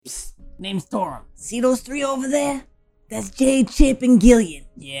named Storm. See those three over there? That's Jay, Chip, and Gillian.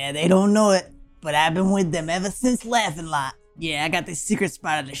 Yeah, they don't know it, but I've been with them ever since Laughing Lot. Yeah, I got this secret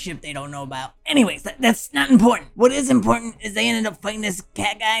spot of the ship they don't know about. Anyways, that's not important. What is important is they ended up fighting this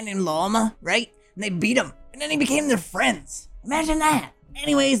cat guy named Lalma, right? And they beat him, and then he became their friends. Imagine that.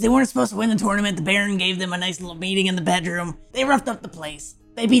 Anyways, they weren't supposed to win the tournament. The Baron gave them a nice little meeting in the bedroom. They roughed up the place.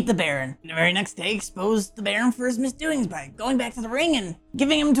 They beat the Baron. The very next day, exposed the Baron for his misdoings by going back to the ring and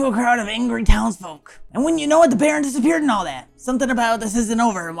giving him to a crowd of angry townsfolk. And when you know it, the Baron disappeared and all that. Something about this isn't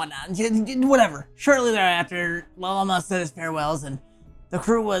over and whatnot. Whatever. Shortly thereafter, Lalma said his farewells, and the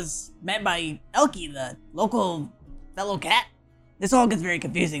crew was met by Elkie, the local fellow cat. This all gets very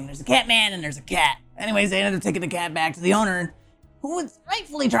confusing. There's a cat man and there's a cat. Anyways, they ended up taking the cat back to the owner, who was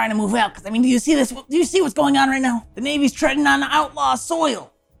rightfully trying to move out. Because, I mean, do you see this? Do you see what's going on right now? The Navy's treading on outlaw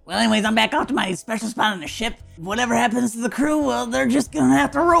soil. Well, anyways, I'm back off to my special spot on the ship. Whatever happens to the crew, well, they're just gonna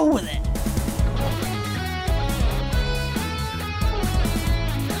have to roll with it.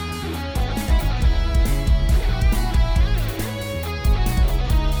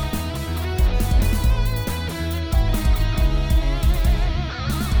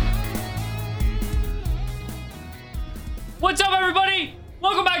 What's up, everybody?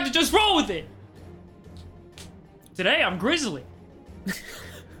 Welcome back to Just Roll With It. Today, I'm Grizzly.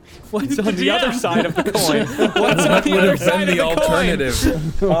 What's on the other side of the coin? What's on the other side of the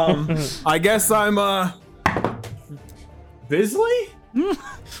alternative? I guess I'm Bisley?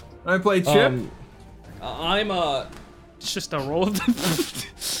 I play Chip. I'm It's just a roll of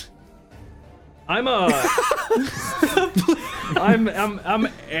the... I'm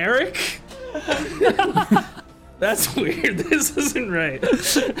Eric. That's weird. This isn't right.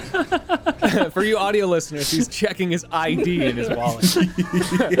 For you audio listeners, he's checking his ID in his wallet.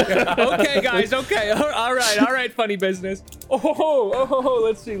 Okay, guys. Okay. All right. Funny business. Oh.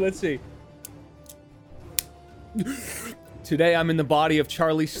 Let's see. Today I'm in the body of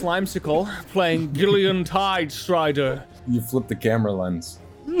Charlie Slimesicle, playing Gillian Tidestrider. You flipped the camera lens.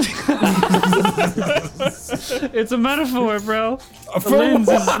 It's a metaphor, bro. For what?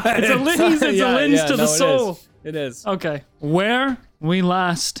 It's a lens. It's a lens to the soul. It is. Okay. Where we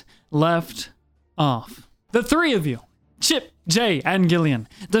last left off. The three of you, Chip, Jay, and Gillian,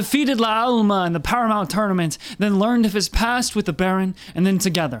 defeated La Alma in the Paramount tournament, then learned of his past with the Baron, and then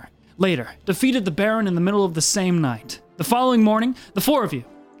together, later, defeated the Baron in the middle of the same night. The following morning, the four of you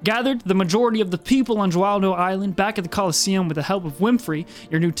gathered the majority of the people on Joaldo Island back at the Coliseum with the help of Winfrey,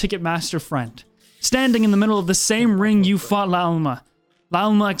 your new Ticketmaster friend. Standing in the middle of the same ring you fought La Alma. La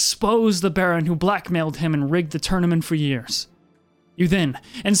Alma exposed the Baron who blackmailed him and rigged the tournament for years. You then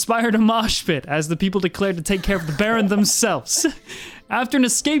inspired a mosh pit as the people declared to take care of the Baron themselves. After an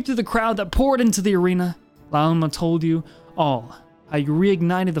escape through the crowd that poured into the arena, La Alma told you all how you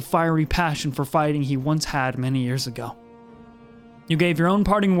reignited the fiery passion for fighting he once had many years ago. You gave your own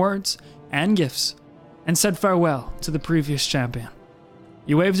parting words and gifts and said farewell to the previous champion.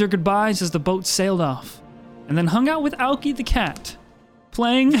 You waved your goodbyes as the boat sailed off and then hung out with Alki the cat,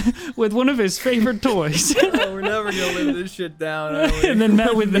 playing with one of his favorite toys. Oh, we're never gonna live this shit down, are we? And then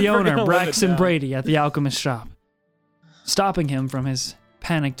met with the Never owner, gonna live it Braxton down. Brady, at the alchemist shop, stopping him from his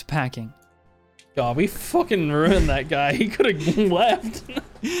panicked packing. God, we fucking ruined that guy. He could have left.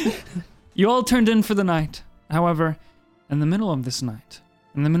 You all turned in for the night. However, in the middle of this night,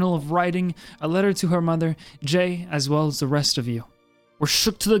 in the middle of writing a letter to her mother, Jay, as well as the rest of you, were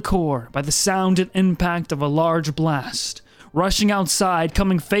shook to the core by the sound and impact of a large blast, rushing outside,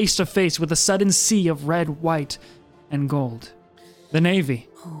 coming face to face with a sudden sea of red, white, and gold. The Navy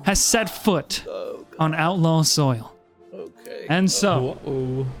has set foot on outlaw soil. Okay. And so,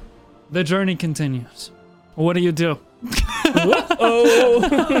 Uh-oh. the journey continues. What do you do? I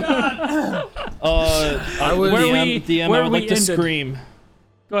would Where DM, I where would we like to ended. scream.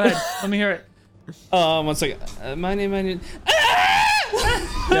 Go ahead, let me hear it. 1 second. My name. Yeah,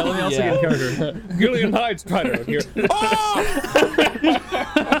 let me also Yeah. get a character. Gillian Tidestrider here.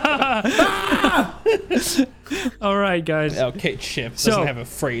 All right, guys. Okay, Chip So- doesn't have a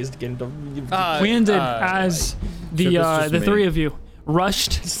phrase to get into. We ended as the just the me. three of you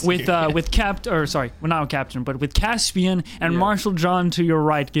rushed with Caspian and Marshal John to your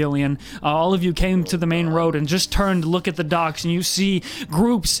right, Gillian. All of you came to the main road and just turned to look at the docks, and you see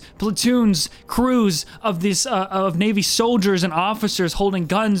groups, platoons, crews of this of Navy soldiers and officers holding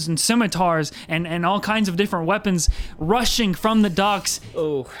guns and scimitars and all kinds of different weapons rushing from the docks,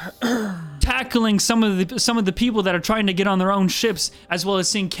 tackling some of the people that are trying to get on their own ships, as well as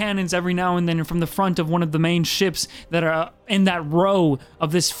seeing cannons every now and then from the front of one of the main ships that are in that row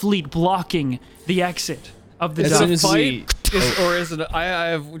of this fleet blocking the exit of the As dock. soon as we, is it? I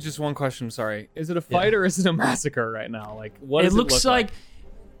have just one question. Sorry. Is it a fight or is it a massacre right now? Like, what does It it looks look like.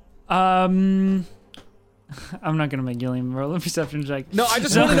 I'm not gonna make Gillian roll a perception check. No, I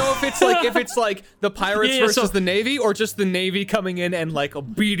just want to know if it's like the pirates Yeah, versus so- the navy, or just the navy coming in and like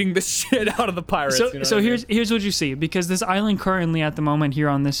beating the shit out of the pirates. So, you know so what I mean? here's what you see, because this island currently at the moment here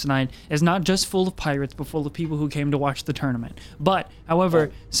on this night is not just full of pirates, but full of people who came to watch the tournament. But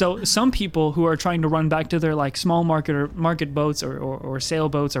however, so some people who are trying to run back to their like small market boats or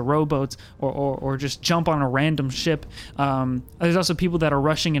sailboats or rowboats or just jump on a random ship. There's also people that are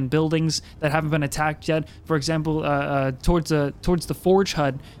rushing in buildings that haven't been attacked yet. For example, towards the forge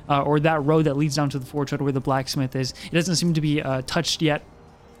hut or that road that leads down to the forge hut where the blacksmith is. It doesn't seem to be touched yet,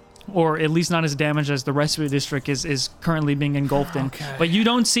 or at least not as damaged as the rest of the district is currently being engulfed in. But you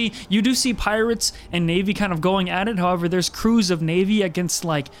do see pirates and navy kind of going at it. However, there's crews of navy against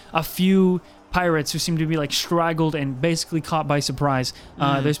like a few pirates who seem to be like straggled and basically caught by surprise.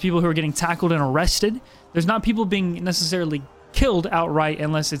 There's people who are getting tackled and arrested. There's not people being necessarily killed outright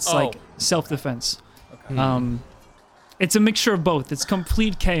unless it's like self-defense. It's a mixture of both. It's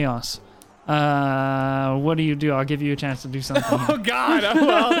complete chaos. What do you do? I'll give you a chance to do something. Oh God!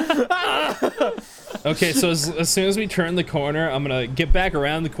 Well, Okay, so as soon as we turn the corner, I'm gonna get back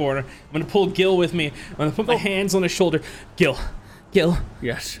around the corner. I'm gonna pull Gil with me. I'm gonna put my hands on his shoulder. Gil,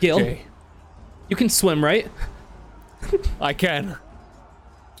 yes, Gil, Jay, you can swim, right? I can.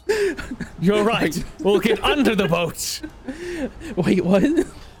 You're right. We'll get under the boat. Wait, what?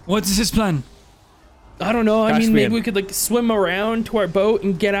 What's his plan? I don't know. I mean, Caspian. maybe we could like swim around to our boat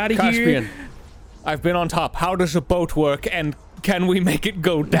and get out of Caspian, here. I've been on top. How does a boat work, and can we make it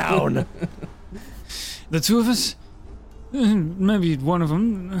go down? The two of us? Maybe one of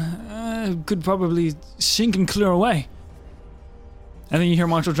them could probably sink and clear away. And then you hear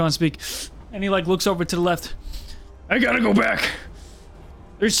Marshal John speak, and he like looks over to the left. I gotta go back.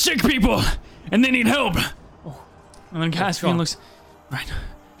 There's sick people, and they need help. And then Caspian John. looks, right,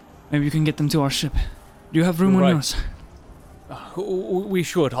 maybe you can get them to our ship. Do you have room on Right. yours? We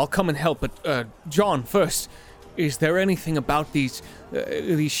should. I'll come and help. But John, first, is there anything about these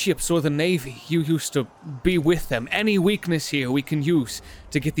ships or the navy? You used to be with them. Any weakness here we can use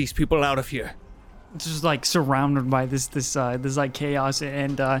to get these people out of here? It's just like surrounded by this like chaos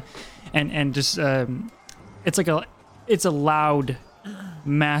and just it's a loud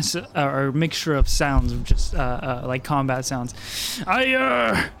mass or mixture of sounds of just like combat sounds.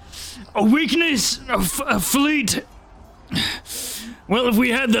 A weakness, a fleet. Well, if we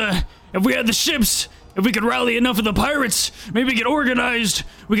had the ships, if we could rally enough of the pirates, maybe get organized,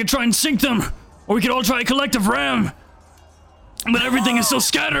 we could try and sink them, or we could all try a collective ram. But everything is so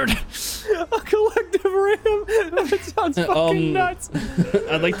scattered. A collective ram? That sounds fucking nuts.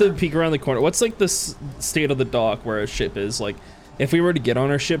 I'd like to peek around the corner. What's like the state of the dock where a ship is? Like, if we were to get on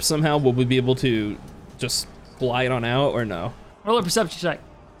our ship somehow, would we be able to just glide on out or no? Roll a perception check.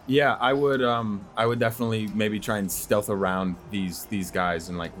 Yeah, I would definitely maybe try and stealth around these guys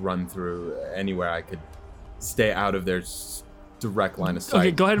and like run through anywhere I could stay out of their direct line of sight.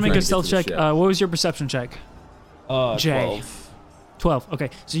 Okay, go ahead and make trying a to get stealth to the check. ship. What was your perception check? Jay. 12. Okay,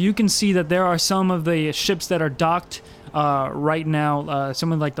 so you can see that there are some of the ships that are docked right now.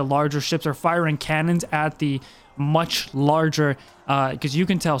 Some of like the larger ships are firing cannons at the much larger, because you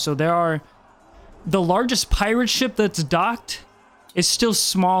can tell. So there are the largest pirate ship that's docked is still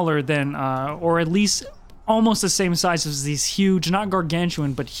smaller than, or at least almost the same size as these huge, not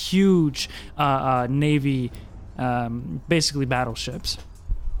gargantuan, but huge navy, basically battleships.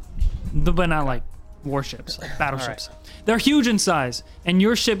 But not like warships, like battleships. They're huge in size, and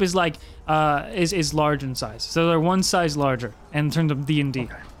your ship is like is large in size. So they're one size larger in terms of D&D.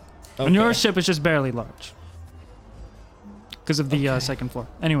 And your ship is just barely large because of the second floor.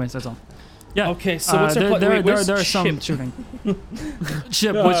 Anyways, that's all. Yeah. Okay, so what's our there where's are some Chip? shooting.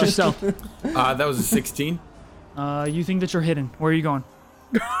 Chip, what's your stealth? That was a 16. You think that you're hidden. Where are you going?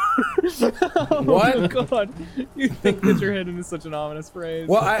 What? Oh God, you think that you're hidden is such an ominous phrase.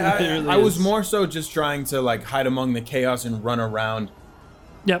 Well, It really I was is. more so just trying to like hide among the chaos and run around,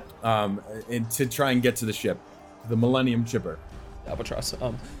 Yep. and to try and get to the ship, the Millennium Chipper. Albatross.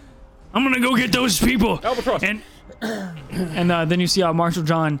 I'm gonna go get those people. Albatross. And then you see how Marshal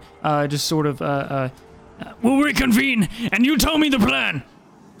John just sort of we'll reconvene and you tell me the plan.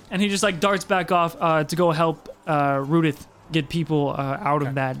 And he just like darts back off to go help Rudith get people out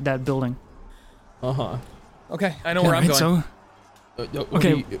of that building. Okay, I know where I'm going. So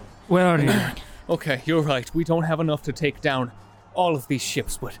okay, where are you? Okay, you're right. We don't have enough to take down all of these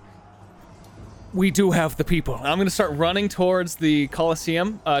ships, but we do have the people. I'm gonna start running towards the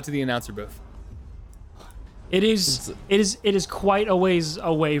Coliseum to the announcer booth. It is quite a ways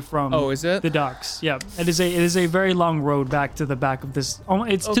away from. Oh, is it? The docks? Yeah, it is a very long road back to the back of this.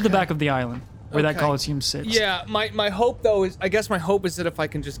 It's to the back of the island where that Okay. Coliseum sits. Yeah, my hope though is, I guess my hope is that if I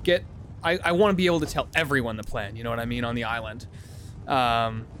can just get, I want to be able to tell everyone the plan. You know what I mean, on the island.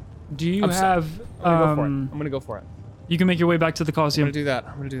 Do you I'm so- have? I'm gonna go for it. You can make your way back to the I'm Coliseum. gonna do that.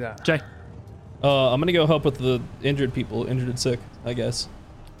 I'm gonna do that. Jay. I'm gonna go help with the injured people, injured and sick, I guess.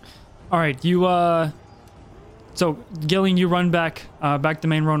 All right, you so Gillian, you run back the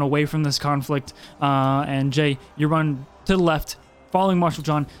main road away from this conflict, and Jay, you run to the left, following Marshal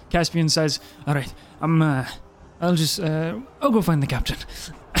John. Caspian says, "All right, I'll go find the captain."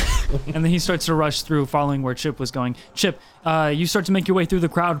 And then he starts to rush through, following where Chip was going. Chip, you start to make your way through the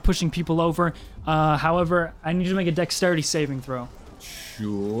crowd, pushing people over. However, I need you to make a dexterity saving throw.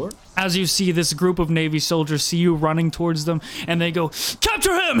 Sure. As you see this group of Navy soldiers see you running towards them, and they go,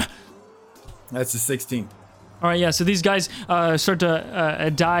 "Capture him!" That's a 16. All right, yeah. So these guys start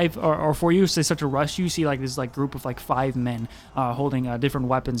to dive, or for you, so they start to rush you. See, like this group of 5 men holding different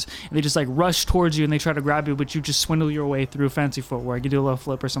weapons, and they just rush towards you and they try to grab you, but you just swindle your way through fancy footwork. You do a little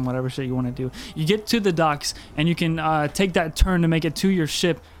flip or some whatever shit you want to do. You get to the docks and you can take that turn to make it to your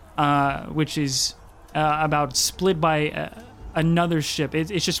ship, which is about split by another ship.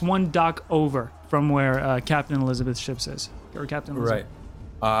 It's just one dock over from where Captain Elizabeth's ship is, or Captain Elizabeth. Right.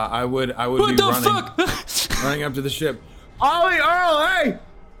 I would What be the running, fuck? running up to the ship. Ollie, Earl, hey!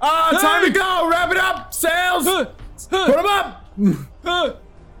 Time to go! Wrap it up! Sails! Put them up!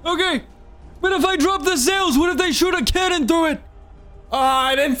 Okay, but if I drop the sails, what if they shoot a cannon through it?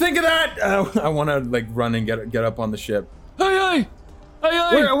 I didn't think of that! I want to, run and get up on the ship. Hey!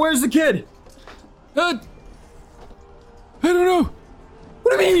 Where's the kid? I don't know.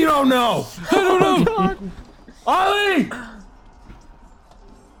 What do you mean you don't know? I don't know. Ollie!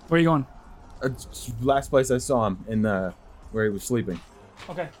 Where are you going? Last place I saw him, in where he was sleeping.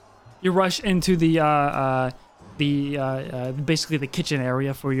 Okay. You rush into the basically the kitchen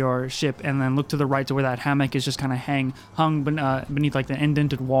area for your ship, and then look to the right to where that hammock is just kind of hung beneath the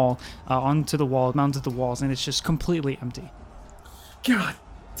indented wall, onto the wall, mounted to the walls, and it's just completely empty. God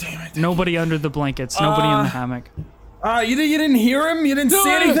damn it. Nobody under the blankets, nobody in the hammock. You didn't hear him? You didn't see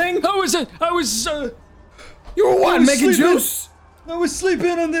anything? How was it? I was You were what, was making sleeping. juice? I was sleeping,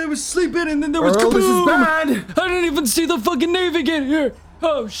 and then there was Earl, this is kaboom! bad. I didn't even see the fucking Navy get here.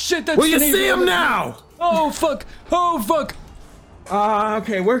 Oh shit, that's Well, the you Navy. see him now! Oh fuck! Oh fuck!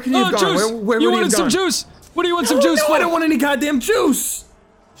 Okay, where can you have Oh, gone? juice! Where you would he wanted have some gone? juice? What do you want some juice No, for? I don't want any goddamn juice!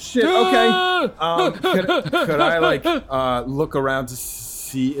 Shit, okay. Could I, look around to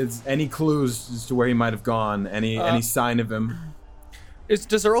see any clues as to where he might have gone? Any sign of him?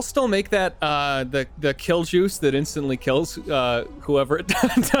 Does Earl still make that the kill juice that instantly kills whoever it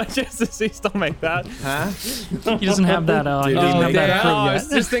touches? Does he still make that? Huh? He doesn't have that. He doesn't have that Damn. fruit I yet. was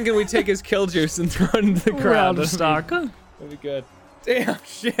just thinking we take his kill juice and throw it into the We're crowd. out of stock. That'd be good. Damn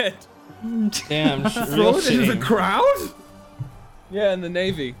shit. Damn, Throw real it into the shitty. crowd? Yeah, in the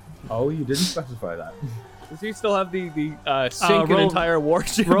Navy. Oh, you didn't specify that. Does he still have the sink an roll- entire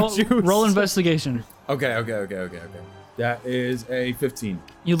warship Roll, juice? roll investigation. Okay. That is a 15.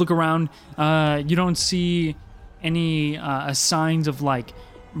 You look around. You don't see any signs of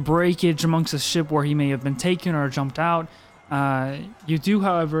breakage amongst the ship where he may have been taken or jumped out. You do,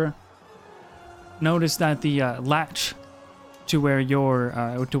 however, notice that the latch to where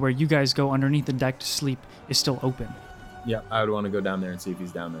you guys go underneath the deck to sleep is still open. Yeah, I would want to go down there and see if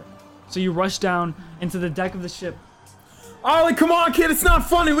he's down there. So you rush down into the deck of the ship. Ollie, come on, kid, it's not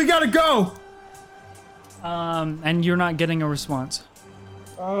funny. We gotta go. And you're not getting a response.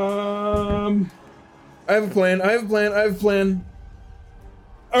 I have a plan.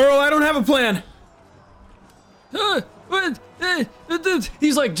 Earl, I don't have a plan.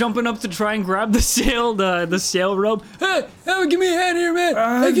 He's jumping up to try and grab the sail, the sail rope. Hey, give me a hand here, man.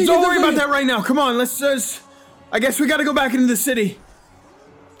 Hey, can you Don't get worry the about that right now. Come on, let's just... I guess we gotta go back into the city.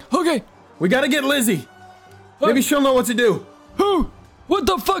 Okay. We gotta get Lizzie. Maybe she'll know what to do. Who? What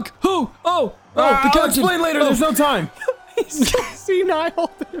the fuck? Who? Oh, the I'll captain. explain later. There's no time. senile.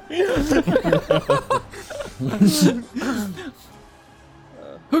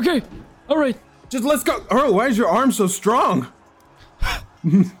 Okay. All right. Just let's go. Earl, why is your arm so strong?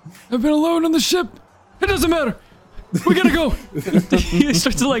 I've been alone on the ship. It doesn't matter. We gotta go. He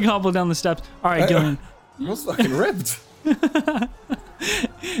starts to hobble down the steps. All right, Gillian. Earl's fucking ripped.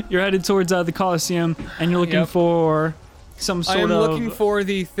 You're headed towards the Coliseum, and you're looking Yep. for some sort I am of. looking for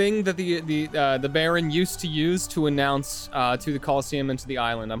the thing that the Baron used to use to announce to the Colosseum and to the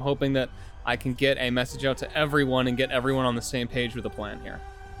island. I'm hoping that I can get a message out to everyone and get everyone on the same page with the plan here.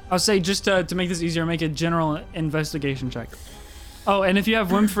 I'll say just to make this easier, make a general investigation check. Oh, and if you have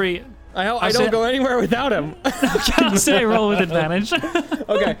Winfrey, I don't go anywhere without him. I'll say roll with advantage.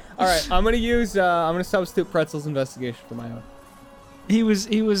 Okay, all right. I'm gonna substitute Pretzel's investigation for my own. He was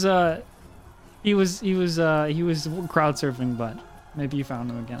crowd surfing, but maybe you found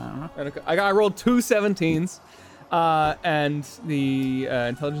him again. I don't know. And I rolled 2 17s, and the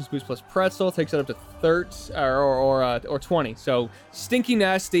intelligence boost plus Pretzel takes it up to 30 or 20. So stinky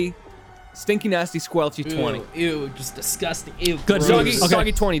nasty, squelchy 20. Ew, just disgusting. Ew, Good. gross.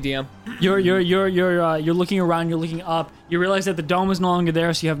 Soggy 20, DM. You're looking around. You're looking up. You realize that the dome is no longer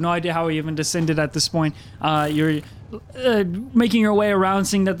there, so you have no idea how he even descended at this point. You're making your way around,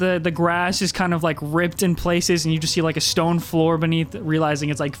 seeing that the grass is kind of like ripped in places, and you just see like a stone floor beneath, realizing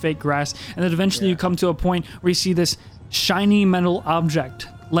it's like fake grass. And then eventually you come to a point where you see this shiny metal object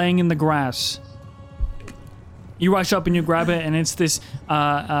laying in the grass. You rush up and you grab it, and it's this.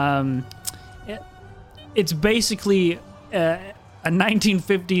 It's basically a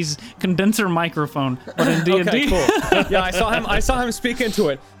 1950s condenser microphone, but in D&D. Okay, cool. Yeah, I saw him speak into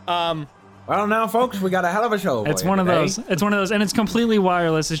it. Well, now, folks, we got a hell of a show. It's for one you of today. those. It's one of those, and it's completely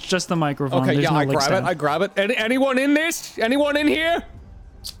wireless. It's just the microphone. Okay, There's yeah, no I link grab it. stand. I grab it. Anyone in this? Anyone in here?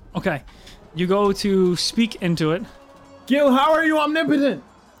 Okay, you go to speak into it. Gil, how are you omnipotent?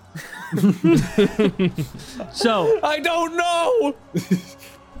 So I don't know.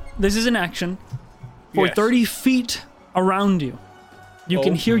 this is an action for Yes. 30 feet around you. You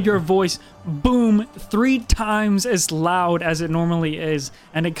can hear your voice boom 3 times as loud as it normally is,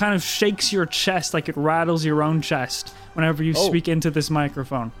 and it kind of shakes your chest like it rattles your own chest whenever you speak into this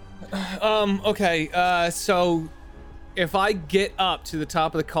microphone. Okay. So if I get up to the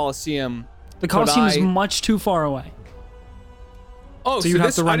top of the Coliseum, The Coliseum is I- much too far away. so you'd have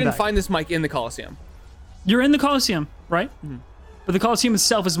this to run I didn't back. find this mic in the Coliseum. You're in the Coliseum, right? But the Coliseum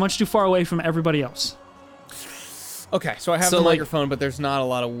itself is much too far away from everybody else. Okay, so I have So, the like- microphone, but there's not a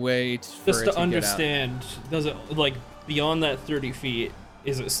lot of weight for Just it to to get out. understand, does it, like, beyond that 30 feet,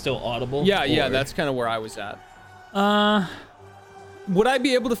 is it still audible? Yeah, Or- that's kind of where I was at. Uh, Would I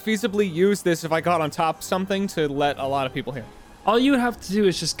be able to feasibly use this if I got on top of something to let a lot of people hear? all you would have to do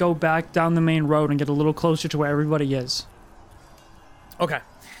is just go back down the main road and get a little closer to where everybody is. Okay.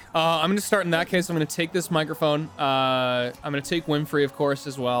 I'm going to start in that case. I'm going to take this microphone. I'm going to take Winfrey, of course,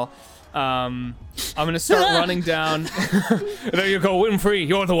 as well. I'm going to start running down. There you go, Winfrey.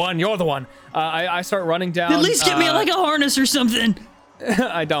 You're the one. I start running down. At least get me like a harness or something.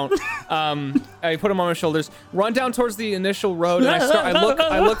 I don't. I put him on my shoulders. Run down towards the initial road, and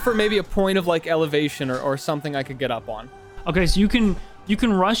I look for maybe a point of like elevation or something I could get up on. Okay, so you can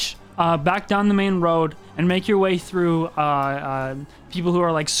rush back down the main road and make your way through people who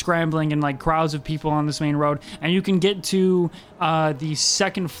are like scrambling and like crowds of people on this main road, and you can get to the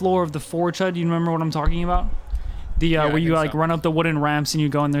second floor of the Forge Hut. Do you remember what I'm talking about? The I where you think like so. run up the wooden ramps and you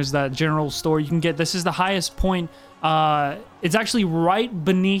go and there's that general store. You can get this is the highest point. It's actually right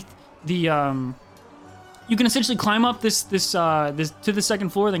beneath the. You can essentially climb up this to the second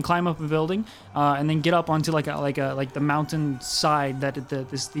floor, then climb up a building, and then get up onto like the mountain side that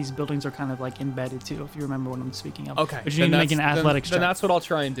these buildings are kind of like embedded to. If you remember what I'm speaking of. Okay. But you need to make an athletics check. Then that's what I'll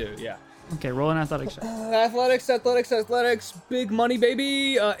try and do. Yeah. Okay, roll an athletics check. Athletics. Big money,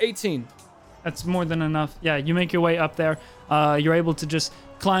 baby. 18. That's more than enough. Yeah, you make your way up there. You're able to just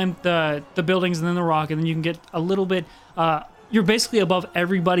climb the buildings and then the rock, and then you can get a little bit. You're basically above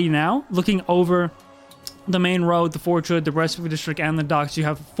everybody now, looking over the main road, the Forge Hut, the Westwood District, and the docks. You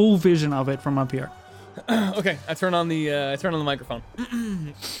have full vision of it from up here. Okay, I turn on the microphone.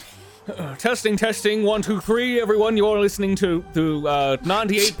 Testing. 1, 2, 3. Everyone, you're listening to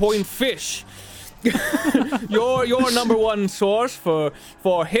 98 Point Fish. your number one source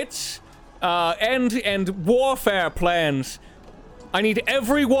for hits and warfare plans. I need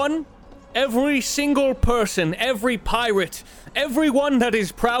everyone, every single person, every pirate, everyone that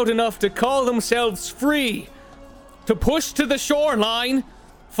is proud enough to call themselves free, to push to the shoreline,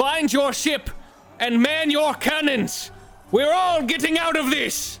 find your ship, and man your cannons. We're all getting out of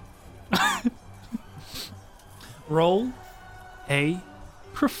this. Roll a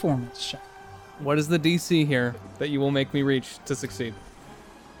performance check. What is the DC here that you will make me reach to succeed?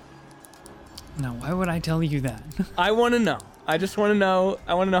 Now, why would I tell you that? I want to know. I just want to know.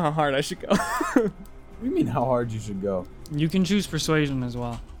 I want to know how hard I should go. What do you mean how hard you should go? You can choose persuasion as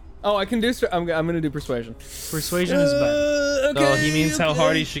well. Oh, I can do. I'm gonna do persuasion. Persuasion is better. No, he means how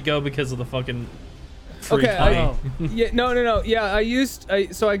hard he should go because of the fucking free Okay, money. Oh. Yeah, no. Yeah,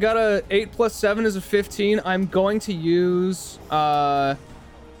 so I got a 8 plus 7 is a 15. I'm going to use favored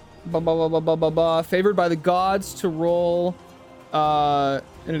by the gods to roll an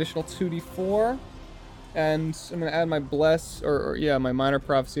additional 2d4, and I'm gonna add my bless or my minor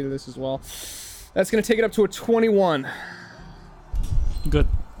prophecy to this as well. That's gonna take it up to a 21. Good.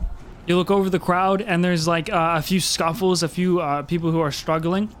 You look over the crowd, and there's like a few scuffles, a few people who are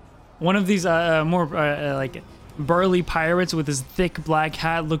struggling. One of these more like burly pirates with his thick black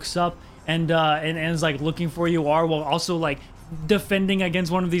hat looks up and is like looking for you while also like defending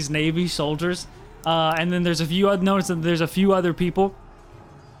against one of these Navy soldiers. And then there's a few notice that there's a few other people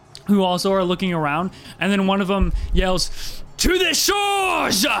who also are looking around, and then one of them yells, "To the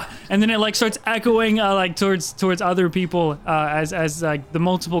shores!" And then it like starts echoing like towards other people as like the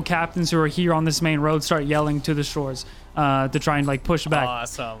multiple captains who are here on this main road start yelling to the shores to try and like push back.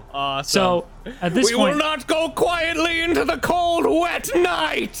 Awesome. So at this we point, will not go quietly into the cold, wet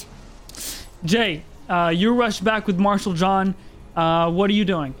night. Jay, you rush back with Marshal John. What are you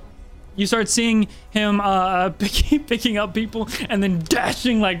doing? You start seeing him picking up people and then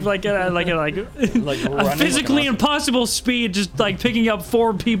dashing like a physically impossible speed, just like picking up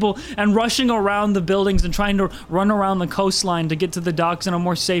 4 people and rushing around the buildings and trying to run around the coastline to get to the docks in a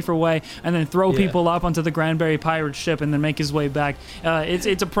more safer way, and then throw people up onto the Granbury pirate ship and then make his way back.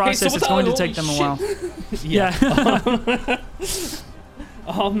 It's a process. It's going to take them a while. Yeah.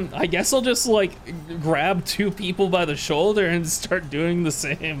 I guess I'll just like grab 2 people by the shoulder and start doing the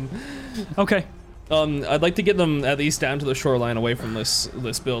same. Okay. I'd like to get them at least down to the shoreline away from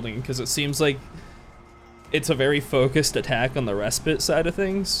this building, because it seems like it's a very focused attack on the respite side of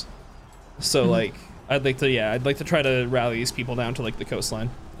things. So like I'd like to try to rally these people down to like the coastline,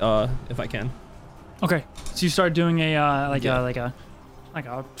 if I can. Okay. So you start doing a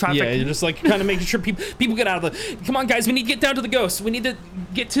traffic. Yeah, you're just like kind of making sure people get out of the. Come on, guys, we need to get down to the ghosts. We need to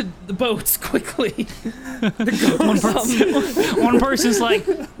get to the boats quickly. One person's like,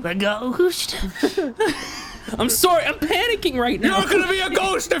 the ghost. I'm sorry, I'm panicking right now. You're gonna be a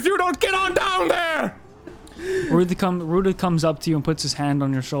ghost if you don't get on down there. Ruda comes up to you and puts his hand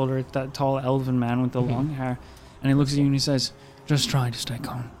on your shoulder. It's that tall elven man with the long hair, and he looks at you and he says, "Just try to stay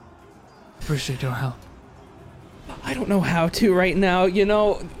calm. Appreciate your help." I don't know how to right now, you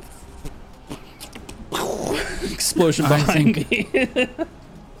know. Explosion behind me.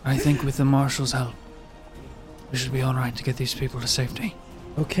 I think with the marshal's help, we should be all right to get these people to safety.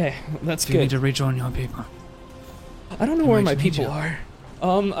 Okay, that's You good. need to rejoin your people. I don't know where my people are.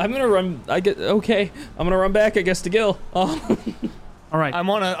 I'm gonna run. Okay. I'm gonna run back, I guess, to Gil. All right. I'm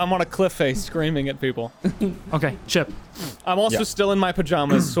on a cliff face screaming at people. Okay, Chip. I'm also still in my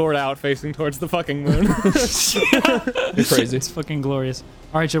pajamas, sword out, facing towards the fucking moon. You're crazy. It's fucking glorious.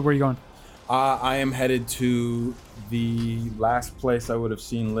 All right, Chip, where are you going? I am headed to the last place I would have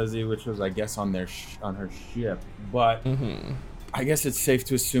seen Lizzie, which was, I guess, on her ship. But I guess it's safe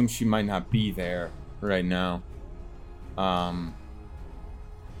to assume she might not be there right now.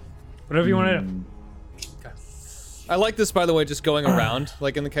 Whatever you want to do. I like this, by the way, just going around,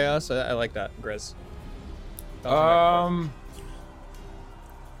 like in the chaos. I like that, Grizz.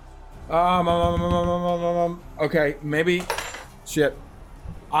 Okay, maybe. Shit.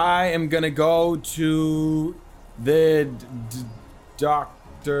 I am gonna go to the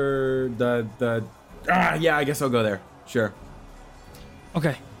doctor. Yeah, I guess I'll go there. Sure.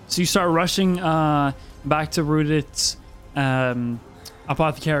 Okay, so you start rushing back to Rudit's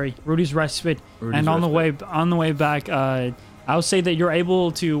apothecary, Rudy's respite, and on the way back, I'll say that you're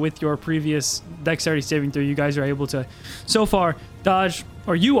able to, with your previous dexterity saving throw, you guys are able to, so far, dodge,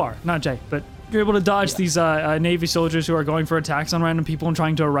 or you are, not Jay, but you're able to dodge these Navy soldiers who are going for attacks on random people and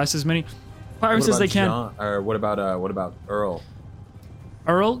trying to arrest as many pirates as they can. What about Earl?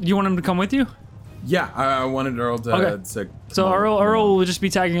 Earl, you want him to come with you? Yeah, I wanted Earl to. Okay. So Earl will just be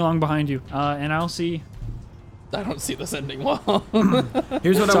tagging along behind you, and I'll see. I don't see this ending well.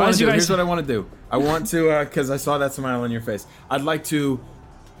 Here's what So I want as to you do. guys- Here's what I want to do. I want to, because I saw that smile on your face. I'd like to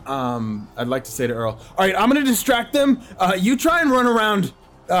say to Earl, all right, I'm going to distract them. You try and run around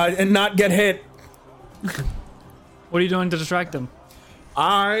and not get hit. What are you doing to distract them?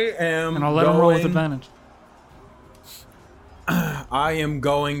 I am And I'll let them roll with advantage. I am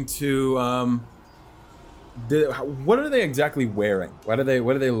going to, what are they exactly wearing? What are they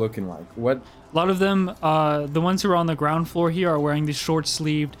looking like? What? A lot of them, the ones who are on the ground floor here, are wearing these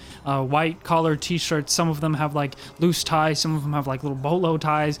short-sleeved, white collar T-shirts. Some of them have like loose ties. Some of them have like little bolo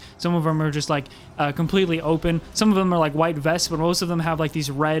ties. Some of them are just like completely open. Some of them are like white vests, but most of them have like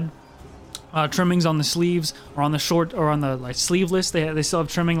these red trimmings on the sleeves or on the short or on the like sleeveless. They still have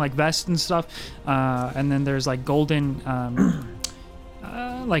trimming like vests and stuff. And then there's like golden,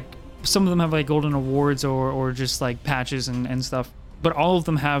 like some of them have like golden awards or just like patches and stuff. But all of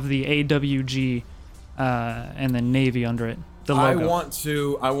them have the AWG and the Navy under it. the I logo. want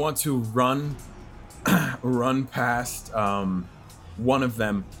to run past one of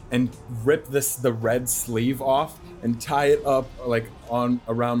them and rip the red sleeve off and tie it up like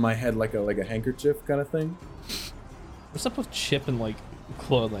around my head like a handkerchief kind of thing. What's up with Chip and like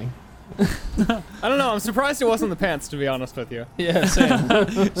clothing? I don't know. I'm surprised it wasn't the pants, to be honest with you. Yeah,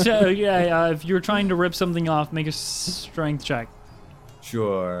 same. So yeah, if you're trying to rip something off, make a strength check.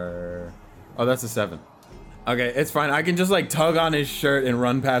 Sure. Oh, that's a 7. Okay, it's fine. I can just like tug on his shirt and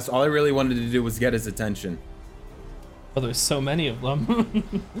run past. All I really wanted to do was get his attention. Oh, there's so many of them.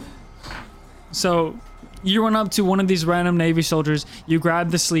 So you run up to one of these random Navy soldiers, you grab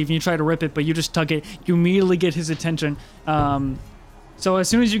the sleeve and you try to rip it, but you just tug it. You immediately get his attention. So as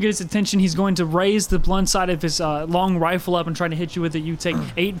soon as you get his attention, he's going to raise the blunt side of his long rifle up and try to hit you with it. You take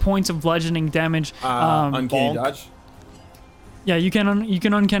 8 points of bludgeoning damage. Uncanny dodge. Yeah, you can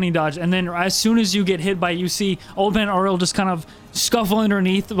uncanny dodge, and then as soon as you get hit by it, you see Old Man Ariel just kind of scuffle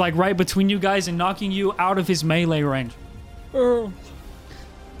underneath, like right between you guys, and knocking you out of his melee range. Come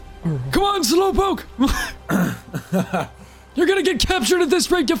on, Slowpoke! You're gonna get captured at this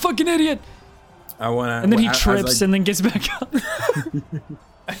rate, you fucking idiot! And then he trips and then gets back up.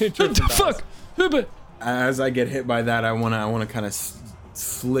 What the fuck? As I get hit by that, I wanna kind of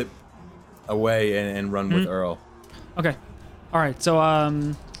slip away and run with Earl. Okay. All right. So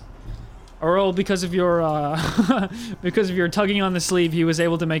Earl, because of your tugging on the sleeve, he was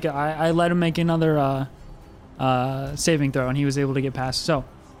able to make it. I let him make another saving throw, and he was able to get past. So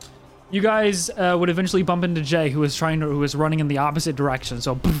you guys would eventually bump into Jay, who was running in the opposite direction.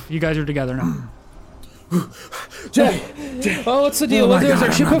 So poof, you guys are together now. Jay! Oh, what's the deal? Is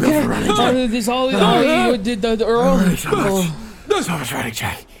our ship okay? Is all you did the Earl? So much running,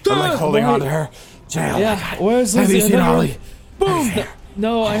 Jay. I'm like holding on to her. Jay, oh yeah, my God. where's Have you Lizzie? seen Ollie? Boom!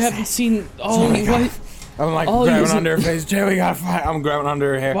 No, I haven't seen Ollie. What? I'm like Ollie grabbing isn't- under her face. Jay, we gotta fight. I'm grabbing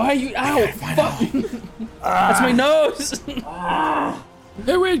under her hair. Why are you? Ow! Fuck! That's my nose.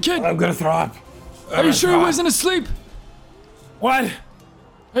 Hey, wait, kid. I'm gonna throw up. Are you sure he wasn't asleep? What?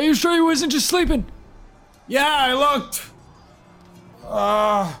 Are you sure he wasn't just sleeping? Yeah, I looked.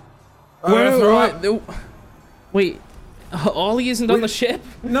 I'm gonna throw up. Wait, Ollie isn't on the ship?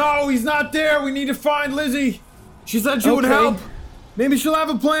 No, he's not there. We need to find Lizzie. She said she would Okay. help. Maybe she'll have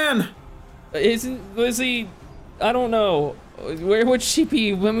a plan. Isn't Lizzie? I don't know. Where would she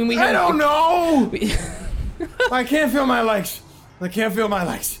be? I mean, we I have. don't know. I can't feel my legs. I can't feel my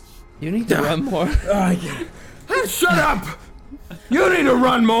legs. You need to run more. I can't. Shut up. You need to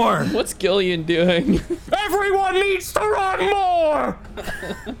run more. What's Gillian doing? Everyone needs to run more.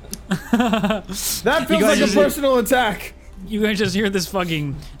 That feels guys like a just- personal attack. You guys just hear this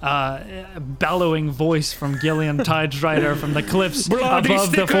fucking bellowing voice from Gillian Tidestrider from the cliffs above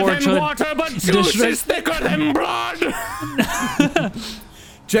the fortress. but juice is thicker than blood.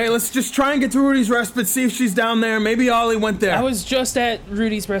 Jay, let's just try and get to Rudy's respite, see if she's down there. Maybe Ollie went there. I was just at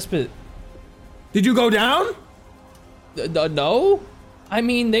Rudy's respite. Did you go down? No. I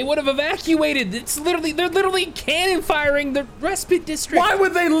mean, they would have evacuated. They're literally cannon firing the respite district. Why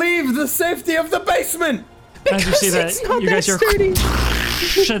would they leave the safety of the basement? As you see that, It's not you guys that hear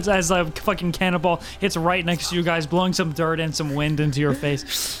sturdy. as a fucking cannonball hits right next to you guys, blowing some dirt and some wind into your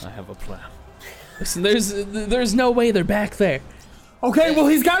face. I have a plan. Listen, there's no way they're back there. Okay, well,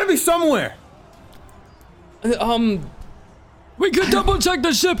 he's got to be somewhere. We could double check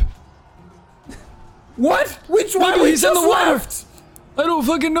the ship. What? Which one? Maybe We he's in just the water. left. I don't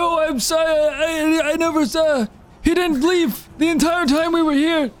fucking know. I'm sorry. I never saw. He didn't leave the entire time we were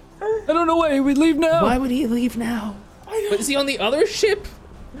here. I don't know why he would leave now. Why would he leave now? But is he on the other ship?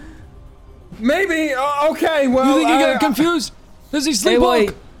 Maybe. Okay, well. You think he got confused? Does he Hey, sleepwalk?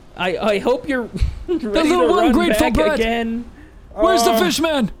 wait. I hope you're ready little to one run grateful back brat. again. Where's the fish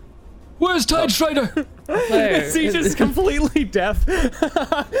man? Where's Tidestrider? There. Is he just completely deaf?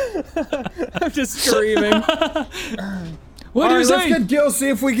 I'm just screaming. What do you Let's say? get Gil, see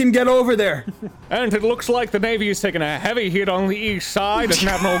if we can get over there. And it looks like the Navy is taking a heavy hit on the east side as an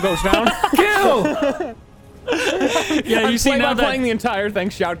admiral goes down. Gil! Yeah, you see now I'm playing that the entire thing,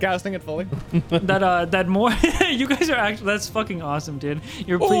 shoutcasting it fully. that more. You guys are actually. That's fucking awesome, dude.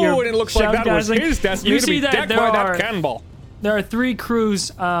 You're Oh, and it looks like that was shoutcasting. his destiny You to see be that decked there by are that cannonball. there are 3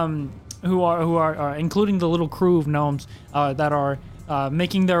 crews who are including the little crew of gnomes that are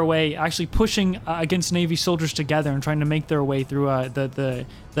making their way, actually pushing against Navy soldiers together and trying to make their way through the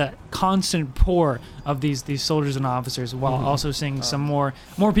constant pour of these soldiers and officers, while also seeing some more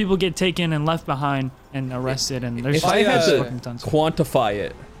people get taken and left behind and arrested. And there's If I had just to fucking tons. quantify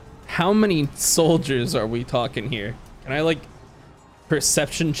it, how many soldiers are we talking here? Can I like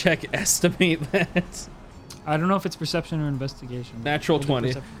perception check estimate that? I don't know if it's perception or investigation. Natural We'll do 20.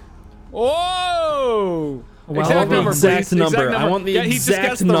 perception. Whoa! Well, exact the number, exact please. number. Exact I want the yeah, he just exact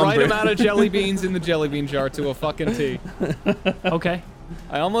gets the right number. amount of jelly beans in the jelly bean jar to a fucking T. Okay.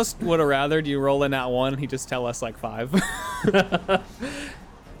 I almost would have rathered you roll in that one and he just tell us like 5.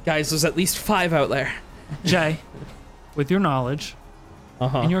 Guys, there's at least 5 out there. Jay, with your knowledge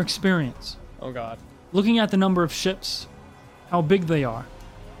Uh-huh. and your experience, Oh god. looking at the number of ships, how big they are,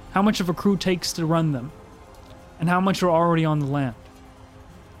 how much of a crew takes to run them, and how much are already on the land,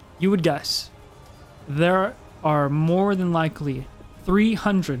 you would guess there are more than likely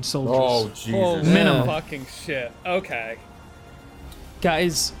 300 soldiers. Oh, Jesus. Holy Minimum. fucking shit. Okay.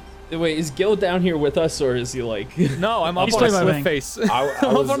 Guys, wait, is Gil down here with us, or is he like... No, I'm up He's on a playing by cliff bank. face. I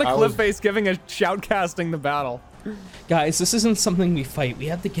I'm was- up on a I cliff was- face giving a shoutcasting the battle. Guys, this isn't something we fight. We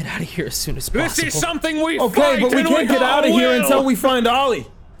have to get out of here as soon as possible. This is something we Okay, fight but we and can't get out of here will. until we find Ollie.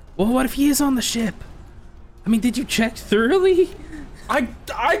 Well, what if he is on the ship? I mean, did you check thoroughly? I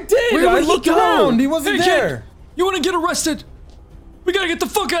did. Where I would he looked go? around. He wasn't Hey, there. kid, you want to get arrested? We gotta get the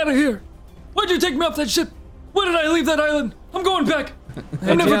fuck out of here. Why'd you take me off that ship? Why did I leave that island? I'm going back.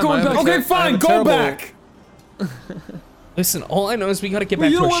 I'm never Jim, going I have back. a Okay, fine. a Go terrible- back. Listen, all I know is we gotta get Well,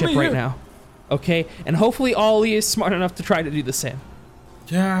 back you to don't our want ship me right here. now. Okay? And hopefully Ollie is smart enough to try to do the same.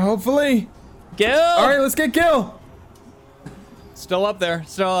 Yeah, hopefully. Gil! All right, let's get Gil. Still up there.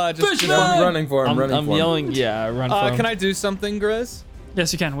 Still just. Fish I'm man! running for him. running I'm for him. yelling, yeah, run for him. Can I do something, Grizz?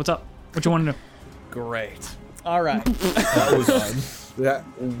 Yes, you can. What's up? What you want to do? Great. All right. That was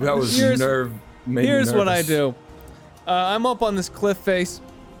that was Here's- nerve. made me Here's what I nervous. do. I'm up on this cliff face.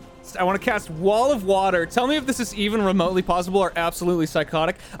 I want to cast Wall of Water. Tell me if this is even remotely possible or absolutely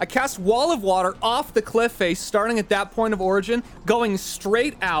psychotic. I cast Wall of Water off the cliff face, starting at that point of origin, going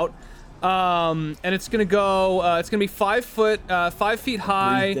straight out. And it's gonna go. It's gonna be 5 feet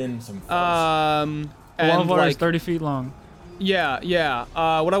high. Breathe in some first. And Wall of water is like, 30 feet long. yeah.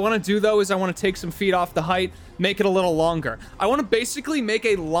 What I want to do though is I want to take some feet off the height, make it a little longer. I want to basically make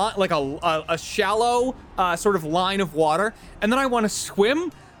a line, like a shallow sort of line of water, and then I want to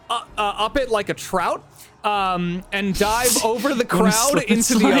swim up it like a trout, and dive over the crowd slip and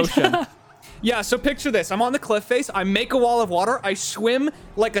into the slide. ocean. Yeah, so picture this. I'm on the cliff face. I make a wall of water. I swim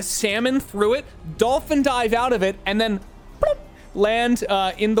like a salmon through it, dolphin dive out of it, and then bloop, land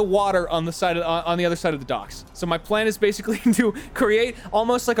in the water on the side of, on the other side of the docks. So my plan is basically to create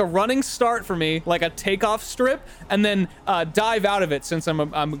almost like a running start for me, like a takeoff strip, and then dive out of it since I'm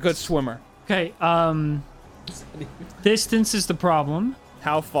a good swimmer. Okay, distance is the problem.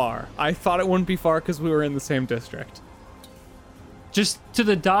 How far? I thought it wouldn't be far because we were in the same district. Just to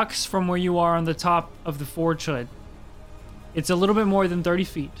the docks from where you are on the top of the forge hood. It's a little bit more than 30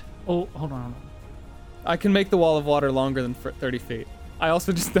 feet. Oh, hold on. I can make the wall of water longer than 30 feet. I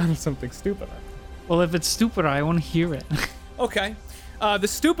also just done something stupider. Well, if it's stupider, I want to hear it. Okay. The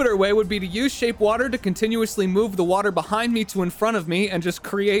stupider way would be to use shape water to continuously move the water behind me to in front of me and just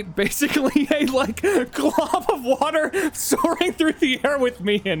create basically a like glob of water soaring through the air with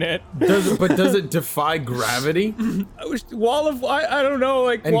me in it. Does it defy gravity? Wall of I don't know,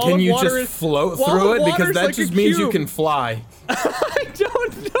 like And wall can of you water just is, float wall through of it? water Because is that like just a means you cube. can fly. I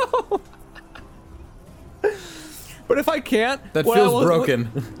don't know. But if I can't, That what I feels will- broken.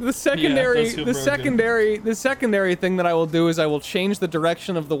 The secondary, does feel the broken. secondary, the secondary thing that I will do is I will change the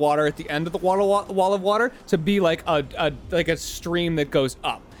direction of the water at the end of the wall of water to be like a stream that goes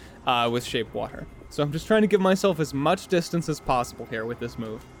up with shape water. So I'm just trying to give myself as much distance as possible here with this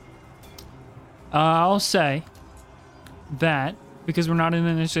move. I'll say that because we're not in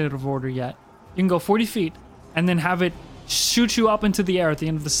initiative order yet, you can go 40 feet and then have it shoot you up into the air at the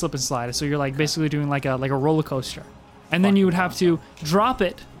end of the slip and slide. So you're like basically doing like a roller coaster, and then you would have to drop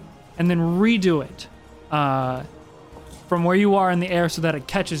it and then redo it from where you are in the air so that it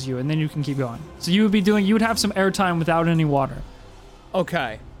catches you, and then you can keep going. So you would have some air time without any water.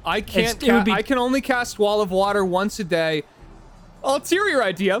 Okay, I can't. it would be- I can only cast Wall of Water once a day. Ulterior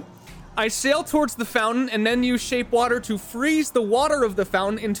idea. I sail towards the fountain and then use shape water to freeze the water of the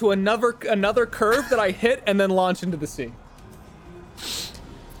fountain into another curve that I hit and then launch into the sea.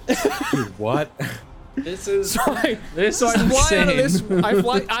 What? This is I fly out of this.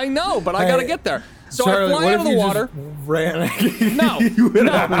 I know, but I gotta get there. So Charlie, I fly what out of if the you water. just ran? No,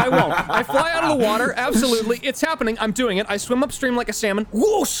 I won't. I fly out of the water. Absolutely, it's happening. I'm doing it. I swim upstream like a salmon.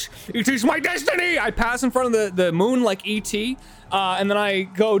 Whoosh! It is my destiny. I pass in front of the moon like E.T. And then I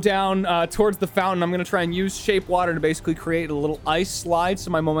go down towards the fountain. I'm gonna try and use shape water to basically create a little ice slide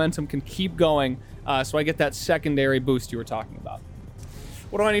so my momentum can keep going. So I get that secondary boost you were talking about.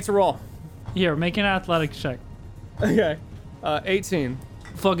 What do I need to roll? Here, make an athletics check. Okay, 18.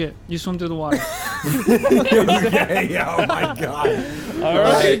 Fuck it, you swim through the water. Okay, oh my god. All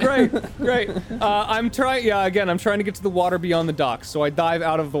Okay, right. great. I'm trying to get to the water beyond the docks, so I dive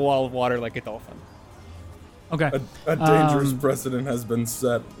out of the wall of water like a dolphin. Okay. A dangerous precedent has been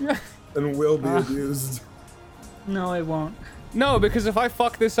set and will be abused. No, it won't. No, because if I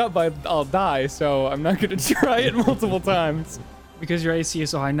fuck this up, I'll die, so I'm not gonna try it multiple times. Because your AC is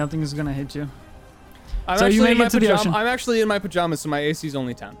so high, nothing is gonna hit you. I'm So you actually make it to the ocean. I'm actually in my pajamas, so my AC is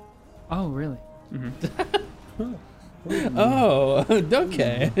only 10. Oh, really? Oh,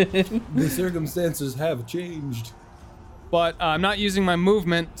 okay. The circumstances have changed. But I'm not using my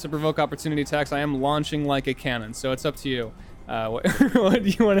movement to provoke opportunity attacks. I am launching like a cannon, so it's up to you. What do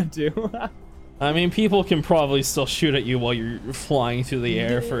you want to do? I mean, people can probably still shoot at you while you're flying through the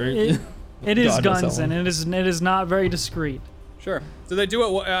air for. It is God knows guns, how and long. it is not very discreet. Sure. So they do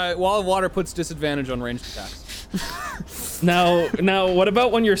it. Wall of water puts disadvantage on ranged attacks. Now, what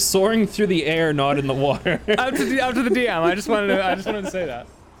about when you're soaring through the air, not in the water? Up to the DM. I just wanted to say that.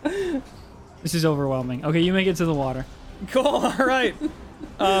 This is overwhelming. Okay, you make it to the water. Cool. All right.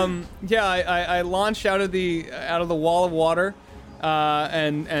 Yeah, I launch out of the wall of water,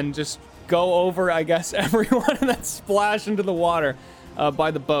 and just go over, I guess, everyone that splash into the water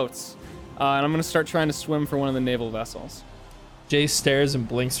by the boats. And I'm gonna start trying to swim for one of the naval vessels. Jay stares and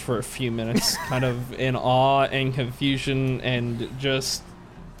blinks for a few minutes, kind of in awe and confusion, and just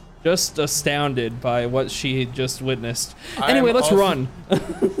astounded by what she had just witnessed. Anyway, let's run.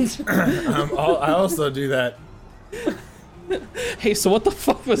 I also do that. Hey, so what the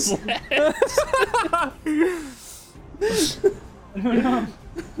fuck was that?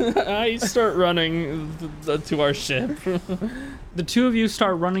 I start running to our ship. The two of you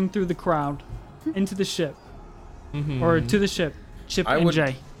start running through the crowd into the ship, or to the ship. Chip I and would-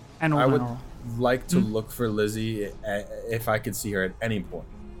 Jay, and I would Olenor. like to look for Lizzie if I could see her at any point.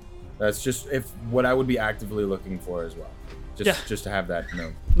 That's just what I would be actively looking for as well. Just to have that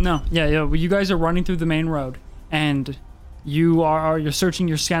note. No, yeah. Well, you guys are running through the main road, and you're searching,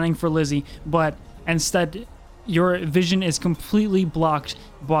 you're scanning for Lizzie, but instead, your vision is completely blocked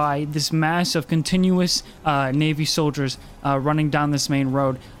by this mass of continuous Navy soldiers running down this main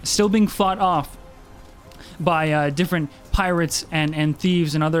road, still being fought off by different pirates and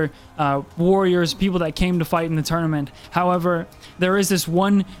thieves and other warriors, people that came to fight in the tournament. However, there is this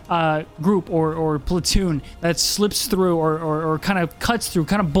one group or platoon that slips through or kind of cuts through,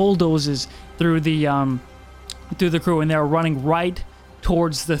 kind of bulldozes through the crew, and they're running right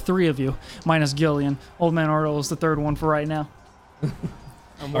towards the three of you, minus Gillian. Old Man Arnold is the third one for right now. I'm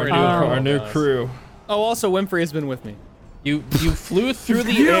Our worried new, about our all new guys. crew. Oh, also Winfrey has been with me. You flew through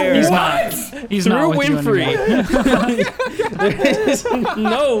the air. He's not. He's Through not with you Winfrey. anymore.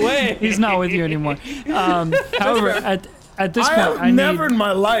 No way. He's not with you anymore. However, at this point, I never in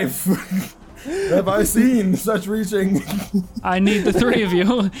my life have I seen such reaching. I need the three of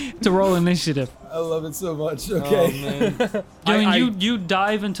you to roll initiative. I love it so much. Okay. Gillian, you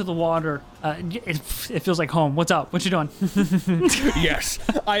dive into the water. It feels like home. What's up? What you doing? Yes.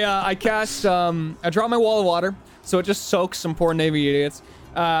 I cast. I drop my wall of water, so it just soaks some poor Navy idiots.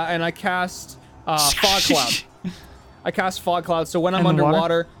 And I cast fog cloud. I cast fog cloud, so when I'm In the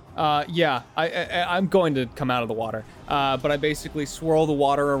water? underwater, I'm going to come out of the water. But I basically swirl the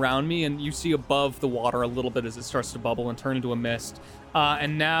water around me, and you see above the water a little bit as it starts to bubble and turn into a mist.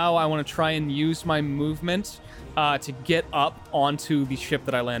 And now I want to try and use my movement to get up onto the ship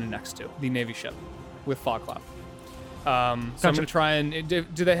that I landed next to, the Navy ship, with fog cloud. So I'm Gotcha. gonna try and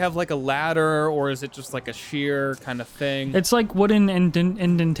do they have like a ladder, or is it just like a sheer kind of thing? It's like wooden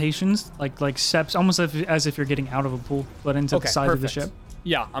indentations, like steps, almost as if you're getting out of a pool, but into the side of the ship.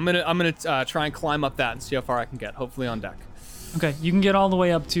 Yeah, I'm gonna try and climb up that and see how far I can get. Hopefully on deck. Okay, you can get all the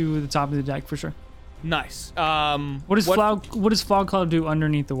way up to the top of the deck for sure. Nice. What does fog cloud do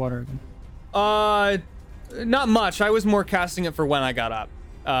underneath the water again? Not much. I was more casting it for when I got up.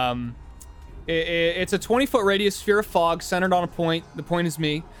 It's a 20-foot radius sphere of fog centered on a point. The point is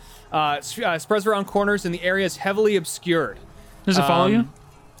me. It spreads around corners, and the area is heavily obscured. Does it follow you?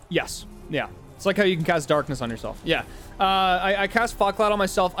 Yes. Yeah. It's like how you can cast darkness on yourself. Yeah. I cast fog cloud on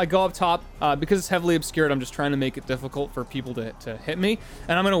myself. I go up top because it's heavily obscured. I'm just trying to make it difficult for people to hit me.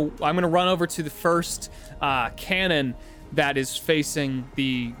 And I'm gonna run over to the first cannon that is facing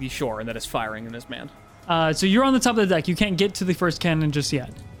the shore and that is firing and is manned. So you're on the top of the deck. You can't get to the first cannon just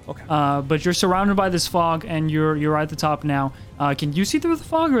yet. Okay. But you're surrounded by this fog, and you're at the top now. Can you see through the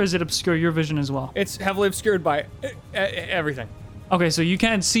fog, or is it obscure your vision as well? It's heavily obscured by everything. Okay, so you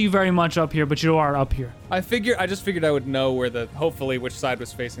can't see very much up here, but you are up here. I just figured I would know hopefully which side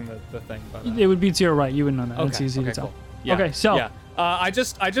was facing the thing. But, It would be to your right. You would know that. okay, It's easy to tell. cool. Yeah, Okay, so yeah. I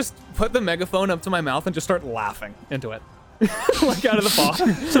just put the megaphone up to my mouth and just start laughing into it. Like out of the fog.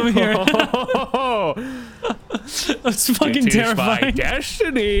 So here. Oh, That's fucking terrifying.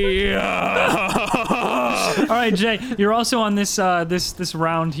 destiny. All right, Jay, you're also on this this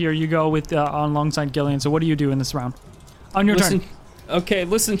round here. You go with on alongside Gillian. So what do you do in this round? On your turn. Okay,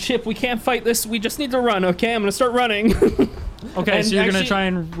 listen, Chip, we can't fight this. We just need to run, okay? I'm gonna start running. Okay, And so you're gonna actually- try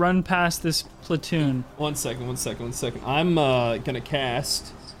and run past this platoon. One second. I'm gonna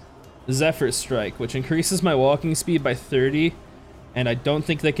cast Zephyr Strike, which increases my walking speed by 30, and I don't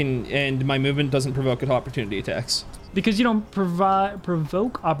think they can. And my movement doesn't provoke opportunity attacks. Because you don't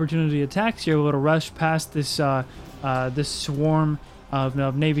provoke opportunity attacks, you're able to rush past this this swarm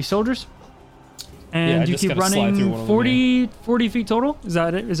of Navy soldiers. And Yeah, I you just keep gotta slide through running one of them, 40 feet total? Is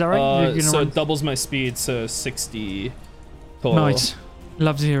that it? Is that right? You're gonna So run- it doubles my speed, so 60 total. Nice.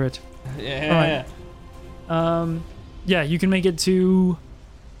 Love to hear it. Yeah. Yeah, you can make it to...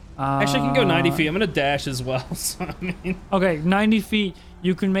 Actually, I can go 90 feet. I'm gonna dash as well. So I mean, Okay, 90 feet.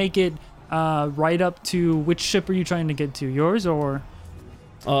 You can make it right up to... Which ship are you trying to get to? Yours or...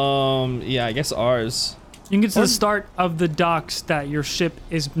 yeah, I guess ours. You can get to the start of the docks that your ship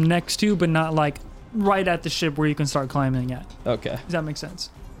is next to, but not like right at the ship where you can start climbing at. Okay. Does that make sense?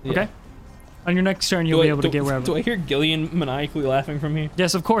 Yeah. Okay. On your next turn, you'll be able to get wherever. Do I hear Gillian maniacally laughing from here?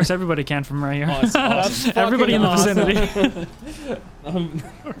 Yes, of course. Everybody can from right here. Oh, it's awesome. Everybody in the awesome. vicinity.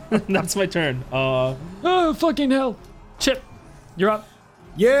 That's my turn. Oh, fucking hell. Chip, you're up.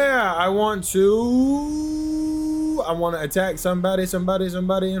 Yeah, I want to attack somebody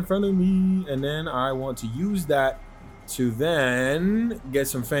in front of me, and then I want to use that to then get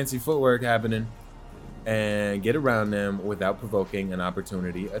some fancy footwork happening and get around them without provoking an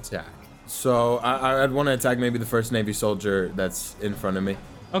opportunity attack. So I'd want to attack maybe the first Navy soldier that's in front of me.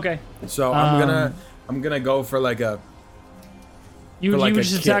 Okay. So I'm gonna go for like a You For like a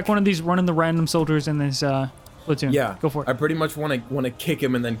just attack kick. one of these random soldiers in this platoon. yeah. Go for it. I pretty much want to kick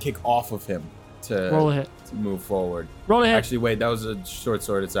him and then kick off of him to Roll a hit. to move forward. Roll a hit. Actually, wait, that was a short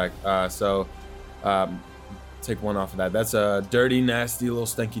sword attack. Take one off of that. That's a dirty, nasty, little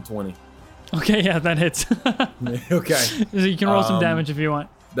stinky 20. Okay, yeah, that hits. Okay, So you can roll some damage if you want.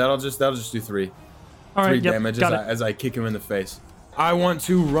 that'll just do three All right, yep, damage got as I kick him in the face. I want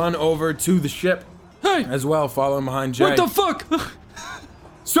to run over to the ship Hey, as well, following behind Jay. what the fuck?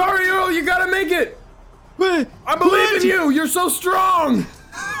 Sorry, Earl, you gotta make it. Wait, I believe in you. You're so strong.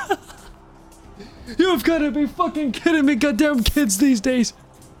 you've got to be fucking kidding me, goddamn kids these days.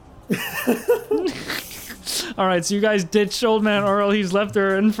 All right, so you guys ditched old man Earl. He's left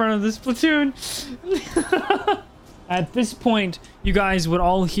her in front of this platoon. At this point, you guys would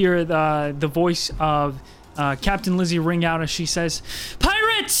all hear the voice of Captain Lizzie ring out as she says,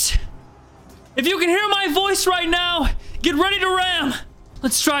 "Pirates! If you can hear my voice right now, get ready to ram.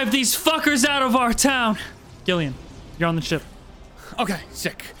 Let's drive these fuckers out of our town." Gillian, you're on the ship. Okay,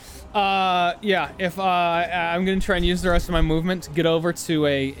 sick. Yeah, if I'm gonna try and use the rest of my movement to get over to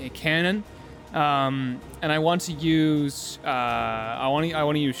a cannon, and I want to use I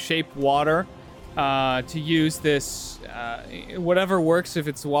want to use shape water to use this whatever works. If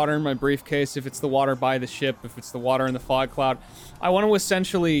it's water in my briefcase, if it's the water by the ship, if it's the water in the fog cloud, I want to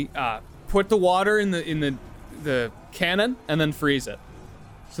essentially put the water in the cannon and then freeze it,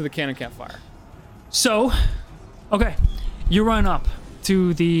 so the cannon can't fire. So, okay, you run up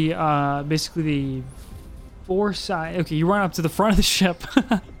to the basically the foresight. Okay, you run up to the front of the ship,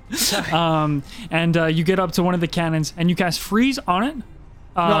 and you get up to one of the cannons, and you cast freeze on it.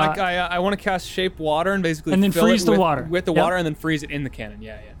 No, I want to cast shape water and basically And then fill freeze it the with, water. with the Yep. water and then freeze it in the cannon.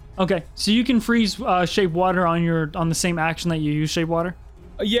 Yeah. Okay, so you can freeze shape water on the same action that you use shape water.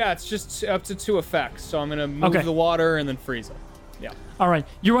 Yeah, it's just up to 2 effects. So I'm gonna move Okay. the water and then freeze it. Yeah. All right,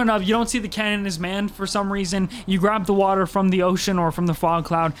 you run up. You don't see the cannon is manned for some reason. You grab the water from the ocean or from the fog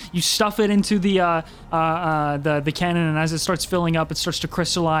cloud. You stuff it into the cannon, and as it starts filling up, it starts to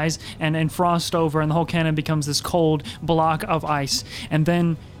crystallize and frost over, and the whole cannon becomes this cold block of ice. And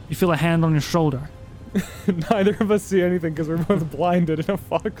then you feel a hand on your shoulder. Neither of us see anything because we're both blinded in a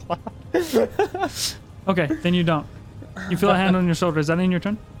fog cloud. Okay, then you don't. You feel a hand on your shoulder. Is that in your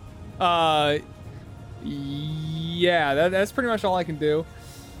turn? Yeah, that's pretty much all I can do.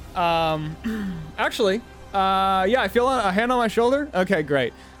 Actually, yeah, I feel a hand on my shoulder. Okay,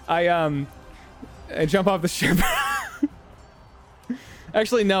 great. I jump off the ship.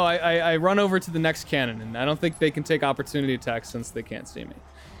 Actually, no, I run over to the next cannon, and I don't think they can take opportunity attacks since they can't see me.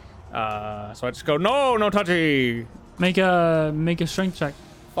 So I just go, no touchy. Make a strength check.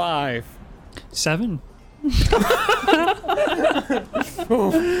 5. 7.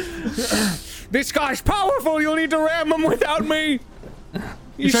 This guy's powerful. You'll need to ram him without me.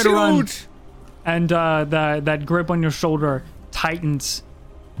 You try to run, and that grip on your shoulder tightens.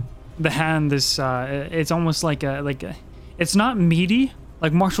 The hand is it's almost like a it's not meaty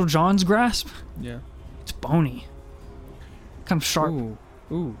like Marshall John's grasp. Yeah. It's bony, kind of sharp.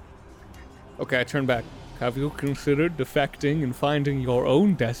 Ooh. Okay, I turn back. Have you considered defecting and finding your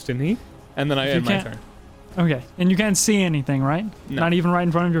own destiny? And then I end my turn. Okay, and you can't see anything, right? No. Not even right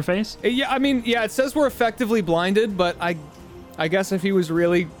in front of your face? Yeah, I mean, yeah, it says we're effectively blinded, but I guess if he was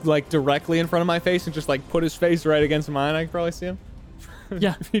really, like, directly in front of my face and just, like, put his face right against mine, I could probably see him.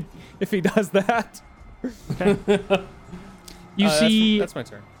 Yeah. if he does that. Okay. You see... That's my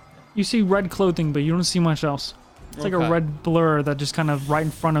turn. You see red clothing, but you don't see much else. It's like a red blur that just kind of right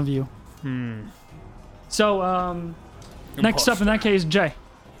in front of you. So, next up in that case, Jay.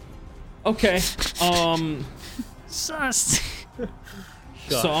 Okay. Sus.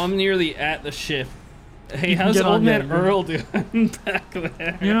 So I'm nearly at the ship. Hey, You can how's get old on man there, Earl doing back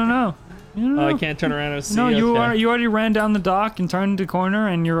there? You don't know. You don't know. Oh, I can't turn around and see. No, you okay. you already ran down the dock and turned the corner,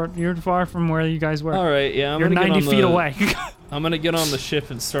 and you're far from where you guys were. All right, yeah, You're 90 feet away. I'm gonna get on the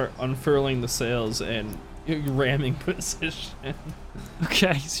ship and start unfurling the sails and ramming position.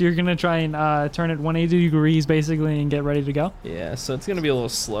 Okay, so you're gonna try and turn it 180 degrees basically and get ready to go. Yeah, so it's gonna be a little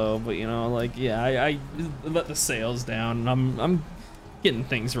slow, but you know, like, yeah, I let the sails down, and I'm getting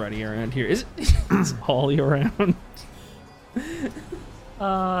things ready around here. Is Ollie around?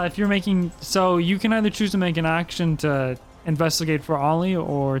 If you're making, so you can either choose to make an action to investigate for Ollie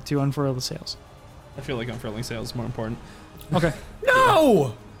or to unfurl the sails. I feel like unfurling sails is more important. Okay.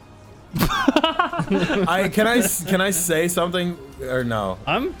 No. Can I say something or no?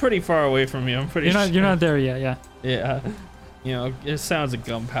 I'm pretty far away from you. I'm pretty. You're not there yet. Yeah. Yeah. You know, it sounds like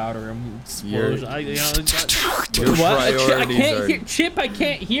gunpowder and explosion. Your What? I priorities can't are- hear Chip. I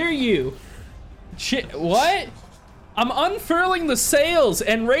can't hear you. Chip, what? I'm unfurling the sails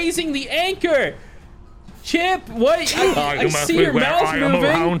and raising the anchor. Chip, what? I see your mouth I am moving.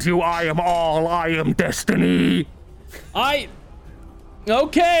 around you. I am all. I am destiny.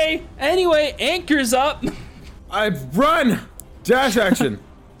 Okay. Anyway, anchor's up. I run. Dash action.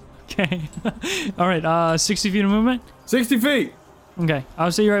 Okay. All right. 60 feet of movement. 60 feet. Okay.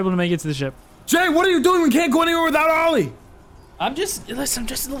 I'll say you're able to make it to the ship. Jay, what are you doing? We can't go anywhere without Ollie. I'm just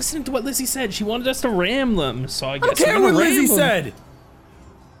listening to what Lizzie said. She wanted us to ram them, so I I guess don't care we're what gonna ram Lizzie them. said.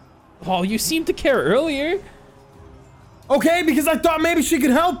 Oh, you seemed to care earlier. Okay, because I thought maybe she could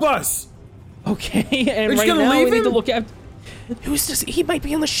help us. Okay, and Are you right gonna now we leave need to him? look at. Who's this? He might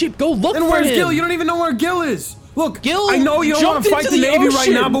be on the ship. Go look And for where's him. Gil? You don't even know where Gil is. Look, Gil I know you don't want jumped to fight into the the Navy right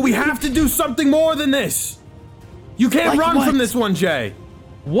ocean. now, but we have to do something more than this. You can't Like run what? from this one, Jay.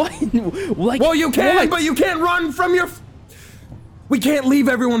 What? Like, Well, you can, what? but you can't run from your... We can't leave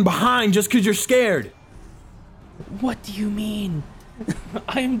everyone behind just because you're scared. What do you mean?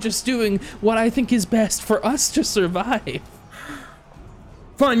 I am just doing what I think is best for us to survive.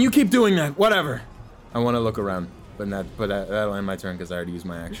 Fine, you keep doing that. Whatever. I want to look around, but that'll end my turn because I already used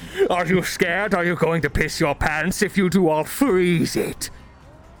my action. Are you scared? Are you going to piss your pants? If you do, I'll freeze it.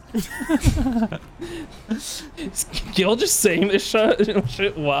 Gil just saying this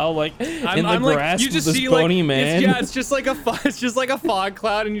shit while like in the I'm grasp you just of this see bony like man. it's just like a fog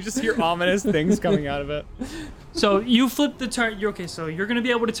cloud, and you just hear ominous things coming out of it. So you flip the turn. You're okay. So you're gonna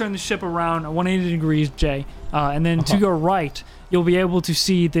be able to turn the ship around 180 degrees, Jay, and then to your right, you'll be able to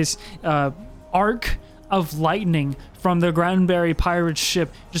see this arc of lightning from the Granbury pirate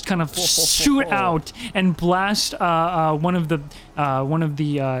ship just kind of shoot out and blast one of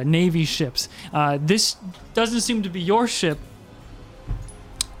the Navy ships. This doesn't seem to be your ship,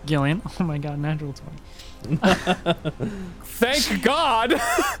 Gillian. Oh my God, natural 20. Thank God.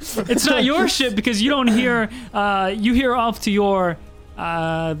 It's not your ship because you don't hear. You hear off to your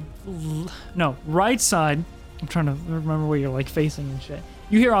right side. I'm trying to remember where you're like facing and shit.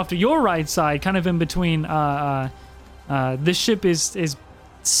 You hear off to your right side, kind of in between. This ship is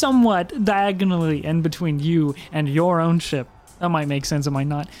somewhat diagonally in between you and your own ship. That might make sense. It might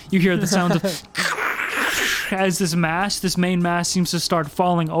not. You hear the sound of as this main mast seems to start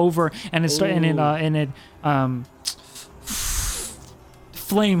falling over, and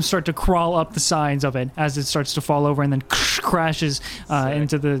flames start to crawl up the sides of it as it starts to fall over, and then crashes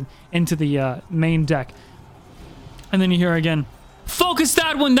into the main deck. And then you hear again, "Focus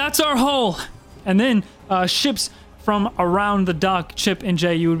that one. That's our hull." And then ships from around the dock, Chip and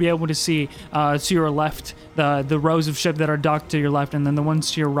Jay, you would be able to see to your left the rows of ship that are docked to your left, and then the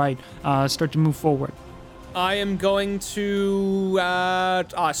ones to your right start to move forward. I am going to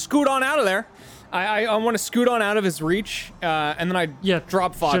scoot on out of there. I want to scoot on out of his reach, and then I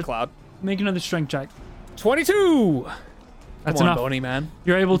drop fog sure. cloud. Make another strength check. 22. That's Come on, enough. Boney man.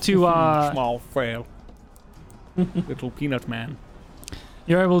 You're able to Small frail. Little peanut man.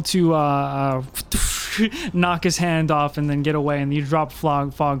 you're able to knock his hand off and then get away, and you drop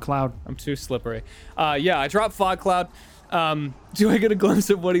fog cloud. I'm too slippery. Yeah, I drop fog cloud. Do I get a glimpse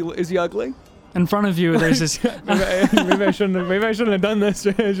of what is he ugly? In front of you, there's this. maybe I shouldn't have done this.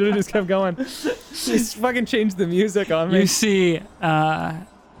 I should have just kept going. Just fucking changed the music on me. You see an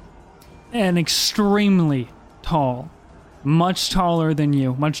extremely tall, much taller than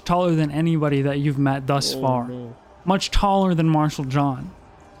you, much taller than anybody that you've met thus far, no. much taller than Marshall John.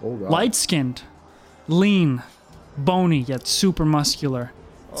 Oh, God. Light-skinned, lean, bony, yet super muscular.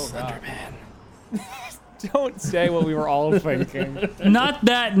 Slenderman. Don't say what we were all thinking. Not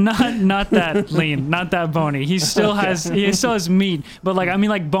that lean, not that bony. He still has meat, but like I mean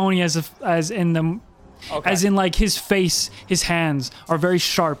like bony as in the as in like his face, his hands are very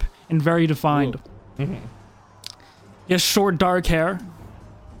sharp and very defined. He has short dark hair.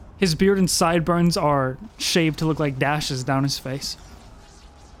 His beard and sideburns are shaved to look like dashes down his face.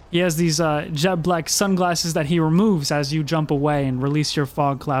 He has these jet black sunglasses that he removes as you jump away and release your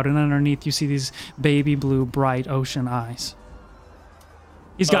fog cloud, and underneath you see these baby blue, bright ocean eyes.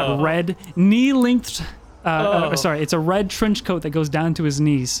 He's got red knee-length, it's a red trench coat that goes down to his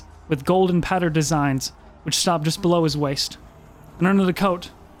knees with golden pattern designs which stop just below his waist. And under the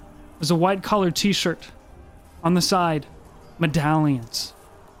coat, there's a white-collared t-shirt. On the side, medallions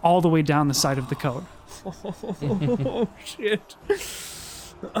all the way down the side of the coat. Oh, shit.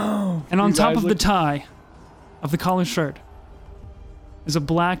 And on top of the tie of the collar shirt is a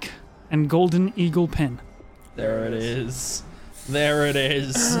black and golden eagle pin. There it is. There it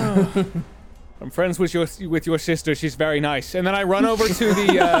is. I'm friends with your sister. She's very nice. And then I run over to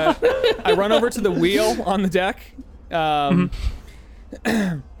the wheel on the deck.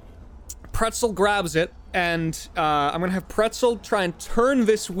 Pretzel grabs it, and I'm gonna have Pretzel try and turn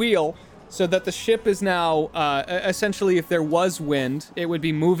this wheel so that the ship is now, essentially, if there was wind, it would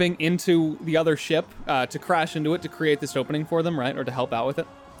be moving into the other ship to crash into it to create this opening for them, right? Or to help out with it.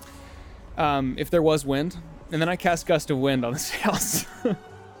 If there was wind. And then I cast Gust of Wind on the sails.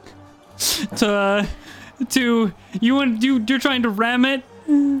 You're trying to ram it?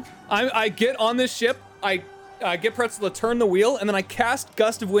 I get on this ship, I get Pretzel to turn the wheel, and then I cast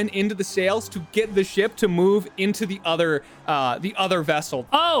Gust of Wind into the sails to get the ship to move into the other vessel.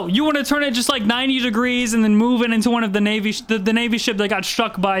 Oh, you want to turn it just like 90 degrees and then move it into one of the Navy ship that got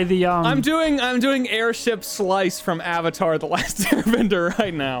struck by the I'm doing airship slice from Avatar: The Last Airbender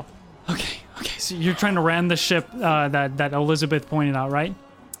right now. Okay, so you're trying to ram the ship that Elizabeth pointed out, right?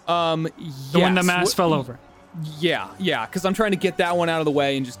 The one that Mass fell over. Yeah, because I'm trying to get that one out of the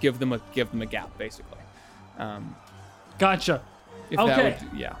way and just give them a gap, basically. Gotcha. If Okay.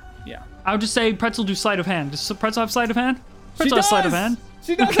 That would, yeah. I would just say Pretzel do sleight of hand. Does Pretzel have sleight of hand? She Pretzel has sleight of hand.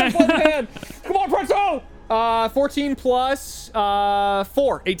 She does have sleight of hand. Come on, Pretzel. 14 plus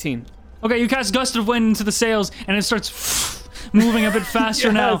 4, 18. Okay, you cast Gust of Wind into the sails, and it starts moving a bit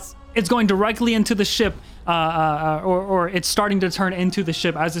faster now. Yes. It's going directly into the ship, or it's starting to turn into the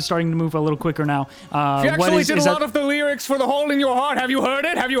ship as it's starting to move a little quicker now. She actually did a lot of the lyrics for The Hole in Your Heart. Have you heard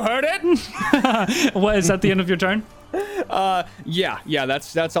it? What, is that the end of your turn? Yeah,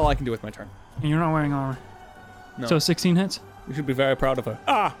 that's all I can do with my turn. And you're not wearing armor. No. So 16 hits? You should be very proud of her.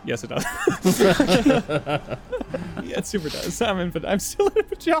 Yes, it does. Yeah, it super does. I'm still in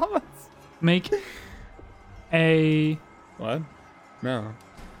pajamas. Make a... What? No.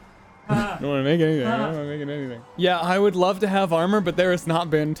 I don't want to make anything. I don't want to make anything. Yeah, I would love to have armor, but there has not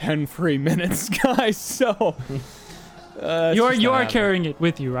been 10 free minutes, guys, so... you are carrying it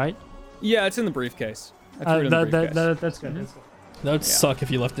with you, right? Yeah, it's in the briefcase. I threw it in the briefcase. That's good. That's good. That would suck if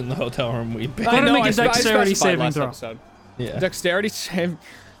you left it in the hotel room. We'd be. Go ahead and make a I dexterity specified saving last throw. episode. Yeah. Dexterity save.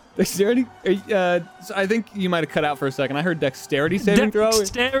 Dexterity? So I think you might have cut out for a second. I heard dexterity saving throw.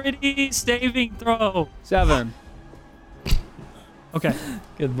 Dexterity saving throw. 7. Okay.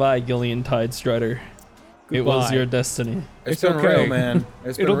 Goodbye, Gillian Tidestrider. It was Goodbye. your destiny. It's It's been okay. real, man.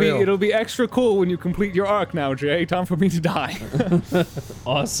 It's been It'll real. be extra cool when you complete your arc now, Jay. Time for me to die.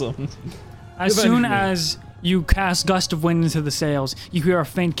 Awesome. As soon Eventually. as you cast Gust of Wind into the sails, you hear a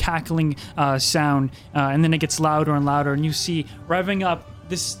faint cackling sound, and then it gets louder and louder, and you see revving up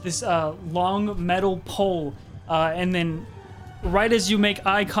this long metal pole, and then right as you make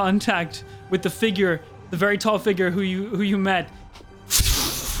eye contact with the figure, the very tall figure who you met,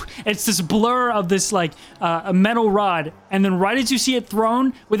 it's this blur of this like a metal rod, and then right as you see it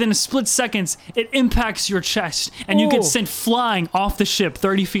thrown, within a split seconds, it impacts your chest, and you get Oh. sent flying off the ship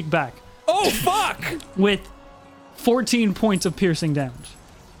 30 feet back Oh, fuck! with 14 points of piercing damage.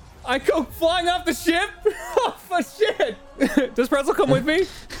 I go flying off the ship. Oh, shit. Does Pretzel come with me?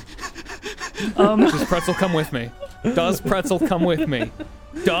 Does Pretzel come with me? Does Pretzel come with me?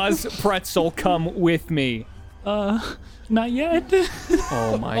 Does Pretzel come with me? Not yet.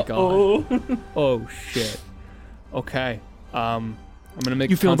 Oh my god. Oh shit. Okay. I'm gonna make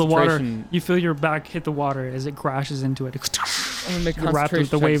You feel the water. concentration- You feel your back hit the water as it crashes into it. I'm gonna make You're wrapped concentration with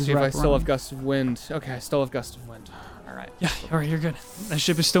the check to waves see if I wrapped still have around. gust of wind. Okay, I still have gust of wind. All right. Yeah, all right, you're good. That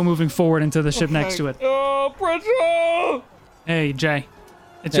ship is still moving forward into the ship next to it. Oh, Pretzel! Hey, Jay,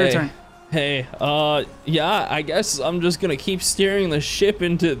 it's your turn. Hey, yeah, I guess I'm just gonna keep steering the ship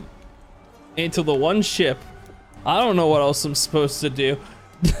into the one ship. I don't know what else I'm supposed to do.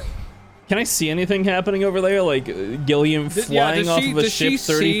 Can I see anything happening over there? Like Gilliam flying off of a ship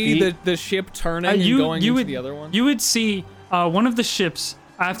 30 feet? The ship turning and going into the other one? You would see one of the ships,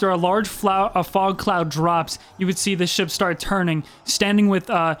 after a large fog cloud drops, you would see the ship start turning, standing with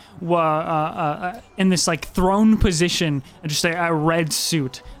in this like throne position, just a red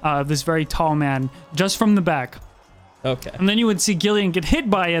suit, this very tall man, just from the back. Okay. And then you would see Gillian get hit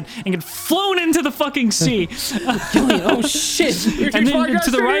by it and get flown into the fucking sea. Gillian, oh shit! And then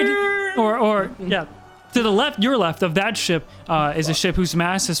to the right, or to the left, your left of that ship is a ship whose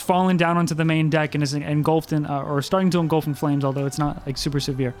mast has fallen down onto the main deck and is engulfed in, or starting to engulf in flames, although it's not like super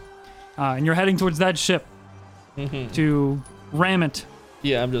severe. And you're heading towards that ship to ram it.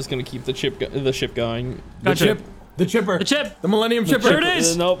 Yeah, I'm just gonna keep the ship going. Gotcha. The chipper. The chip. The Millennium Chipper. There it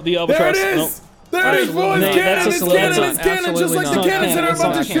is. Nope, the There albatross. it is. Nope. There it is, boys. no, Cannon. that's It's just a little cannon. bit- It's cannon. Just Absolutely like the not. cannons that are It's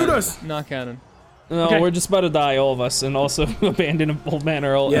about to not shoot cannon. us. Not cannon. No, Okay. we're just about to die, all of us, and also abandon Old Man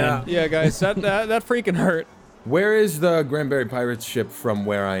Earl. Yeah. and- Yeah, guys, that freaking hurt. Where is the Granbury Pirates ship from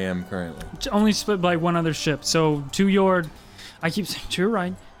where I am currently? It's only split by one other ship. So to your, I keep saying to your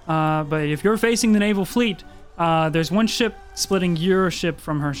right, but if you're facing the naval fleet, there's one ship splitting your ship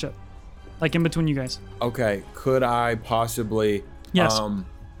from her ship, like in between you guys. Okay, could I possibly? Yes.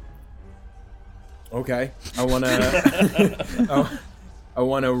 Okay, I wanna. I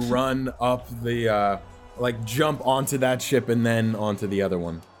wanna run up the, like jump onto that ship and then onto the other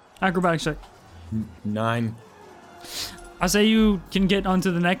one. Acrobatics check. 9. I say you can get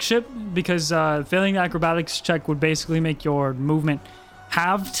onto the next ship because failing the acrobatics check would basically make your movement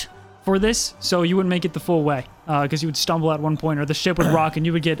halved for this, so you wouldn't make it the full way because you would stumble at one point, or the ship would rock and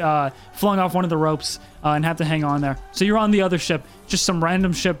you would get flung off one of the ropes and have to hang on there. So you're on the other ship, just some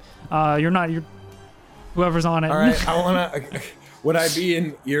random ship. You're whoever's on it. All right, I wanna. Would I be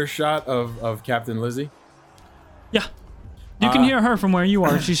in earshot of Captain Lizzie? Yeah. You can hear her from where you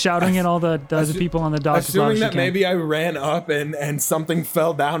are. She's shouting at all the people on the dock. as loud Assuming as she that can. maybe I ran up and something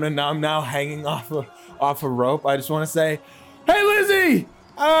fell down and I'm now hanging off a rope, I just want to say, hey Lizzie,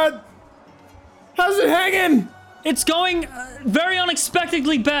 how's it hanging? It's going very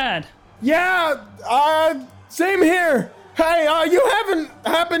unexpectedly bad. Yeah, same here. Hey, you haven't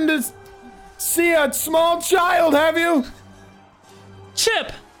happened to see a small child, have you?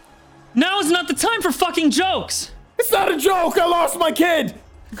 Chip, now is not the time for fucking jokes. It's not a joke. I lost my kid.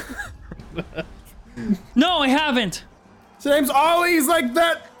 No, I haven't. His name's Ollie. He's like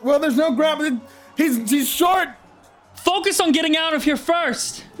that. Well, there's no gravity. He's short. Focus on getting out of here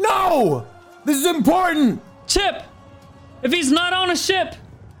first. No, this is important. Chip, if he's not on a ship,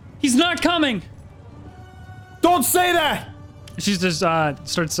 he's not coming. Don't say that. She just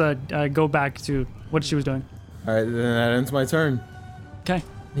starts go back to what she was doing. All right, then that ends my turn. Okay.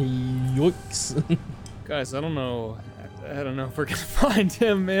 Yikes. Guys, I don't know if we're gonna find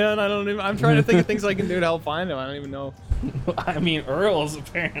him, man. I'm trying to think of things I can do to help find him. I don't even know. I mean, Earl's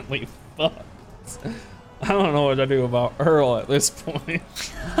apparently fucked. I don't know what to do about Earl at this point.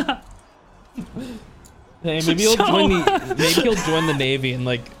 Hey, maybe he'll join the Navy and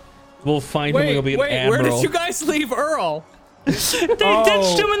like we'll find him and he'll be an admiral. Where did you guys leave Earl? They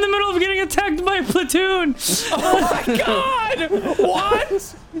ditched him in the middle of getting attacked by a platoon. Oh my god!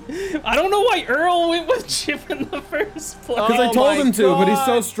 What? I don't know why Earl went with Chip in the first place. Because I Oh told my him to, but he's so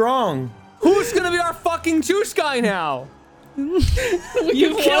God. strong. Who's gonna be our fucking juice guy now?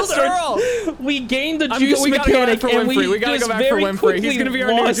 You killed Earl. We gained the juice We gotta go back mechanic for and Winfrey. we We gotta just go back for very Winfrey. He's quickly gonna be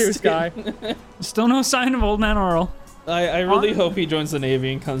our new lost juice it. guy. Still no sign of Old Man Earl. I really hope he joins the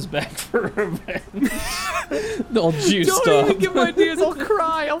Navy and comes back for revenge. They'll juice Don't up. even give him ideas. I'll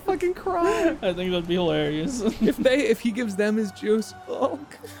cry. I'll fucking cry. I think that'd be hilarious. If he gives them his juice. Oh.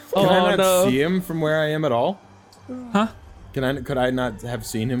 Can I not no. see him from where I am at all? Huh? Could I not have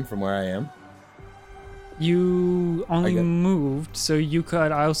seen him from where I am? You only I got- moved, so you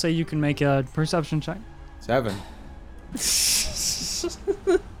could. I'll say you can make a perception check. 7.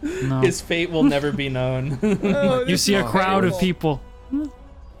 No. His fate will never be known. Oh, You this see a is crowd of horrible. people.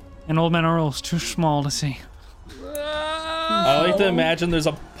 and Old Man Earl's too small to see. I like to imagine there's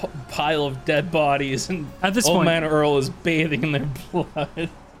a pile of dead bodies, and At this Old point- Man Earl is bathing in their blood.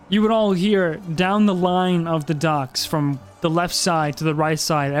 You would all hear down the line of the docks from the left side to the right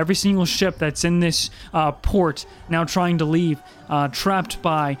side, every single ship that's in this port now trying to leave, trapped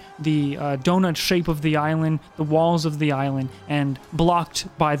by the donut shape of the island, the walls of the island, and blocked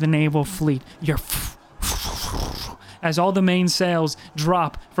by the naval fleet. You're as all the main sails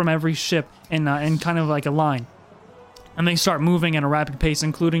drop from every ship in kind of like a line. And they start moving at a rapid pace,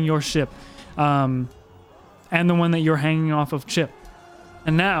 including your ship, and the one that you're hanging off of, Chip.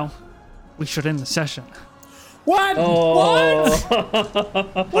 And now, we should end the session. What? What?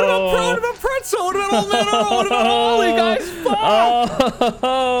 What about Pretzel? What about Old Man Earl? What about Ollie, guys? Fuck!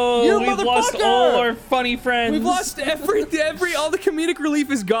 Oh, You we've lost motherfucker! all our funny friends. We've lost all the comedic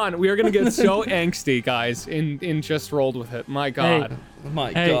relief is gone. We are gonna get so angsty, guys, in Just Rolled With It. My God.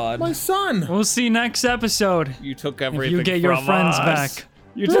 My Hey. God. My son. We'll see you next episode. You took If everything you get your from friends us. back.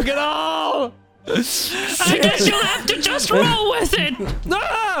 You took it all! I guess you'll have to just roll with it.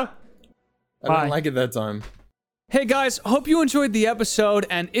 Ah! I Bye. didn't like it that time. Hey guys, hope you enjoyed the episode,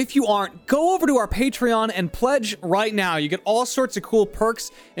 and if you aren't, go over to our Patreon and pledge right now. You get all sorts of cool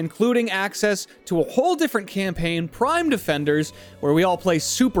perks, including access to a whole different campaign, Prime Defenders, where we all play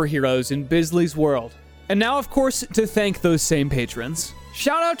superheroes in Bisley's world. And now, of course, to thank those same patrons.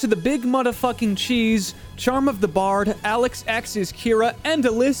 Shout out to the Big Motherfucking Cheese, Charm of the Bard, Alex X is Kira, and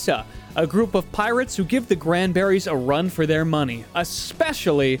Alyssa, a group of pirates who give the Granberries a run for their money,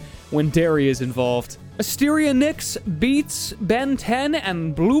 especially when dairy is involved. Asteria Nix, Beats, Ben 10,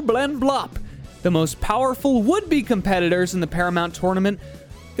 and Blue Blend Blop, the most powerful would-be competitors in the Paramount tournament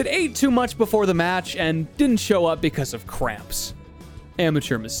that ate too much before the match and didn't show up because of cramps.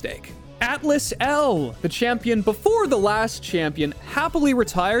 Amateur mistake. Atlas L, the champion before the last champion, happily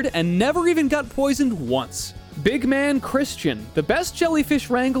retired and never even got poisoned once. Big Man Christian, the best jellyfish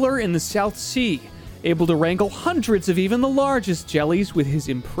wrangler in the South Sea, able to wrangle hundreds of even the largest jellies with his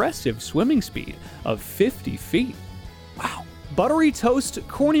impressive swimming speed of 50 feet. Wow. Buttery Toast,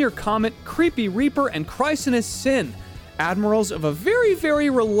 Cornier Comet, Creepy Reaper, and Chrysinus Sin, admirals of a very, very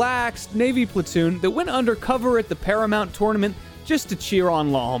relaxed Navy platoon that went undercover at the Paramount tournament just to cheer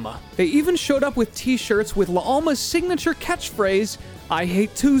on La Alma. They even showed up with t-shirts with La Alma's signature catchphrase, "I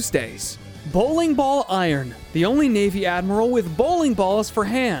hate Tuesdays." Bowling Ball Iron, the only Navy admiral with bowling balls for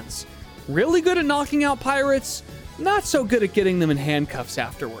hands. Really good at knocking out pirates, not so good at getting them in handcuffs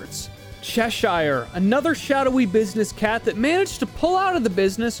afterwards. Cheshire, another shadowy business cat that managed to pull out of the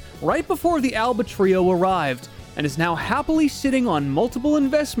business right before the Alba Trio arrived, and is now happily sitting on multiple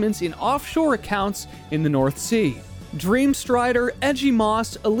investments in offshore accounts in the North Sea. Dreamstrider, Edgy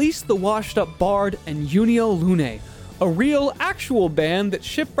Moss, Elise the Washed Up Bard, and Unio Lune, a real, actual band that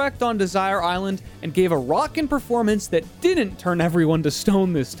shipwrecked on Desire Island and gave a rockin' performance that didn't turn everyone to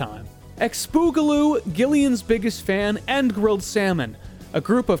stone this time. Expoogaloo, Gillian's biggest fan, and Grilled Salmon, a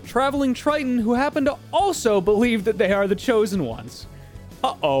group of traveling Triton who happen to also believe that they are the chosen ones.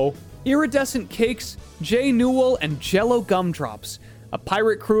 Uh-oh. Iridescent Cakes, Jay Newell, and Jello Gumdrops, a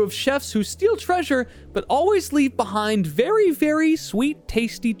pirate crew of chefs who steal treasure but always leave behind very, very sweet,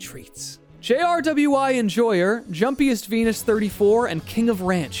 tasty treats. JRWI Enjoyer, Jumpiest Venus 34, and King of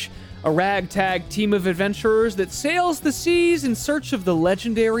Ranch, a ragtag team of adventurers that sails the seas in search of the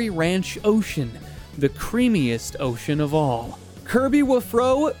legendary Ranch Ocean, the creamiest ocean of all. Kirby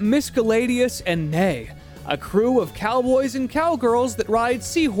Wafro, Miscaladius, and Nay, a crew of cowboys and cowgirls that ride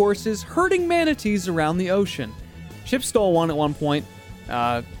seahorses herding manatees around the ocean. Chip stole one at one point,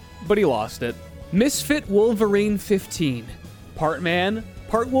 but he lost it. Misfit Wolverine 15, part man,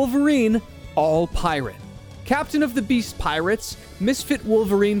 part Wolverine, all pirate. Captain of the Beast Pirates, Misfit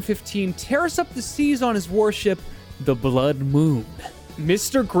Wolverine 15 tears up the seas on his warship, the Blood Moon.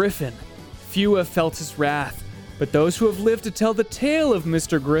 Mr. Griffin, few have felt his wrath, but those who have lived to tell the tale of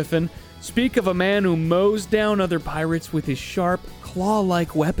Mr. Griffin speak of a man who mows down other pirates with his sharp,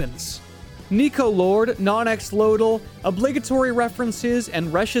 claw-like weapons. Nico Lord, Non-Ex Lodal, obligatory references, and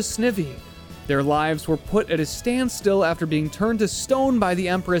Resha Snivy. Their lives were put at a standstill after being turned to stone by the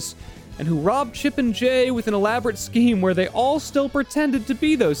Empress, and who robbed Chip and Jay with an elaborate scheme where they all still pretended to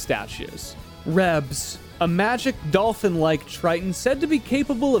be those statues. Rebs, a magic dolphin-like Triton said to be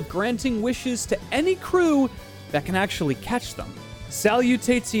capable of granting wishes to any crew that can actually catch them.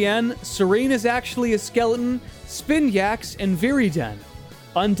 Salutatien, Serene is actually a skeleton, Spinyax, and Viriden.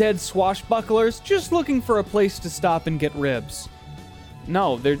 Undead swashbucklers just looking for a place to stop and get ribs.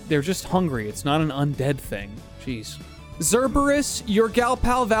 No, they're just hungry. It's not an undead thing. Jeez. Zerberus, your gal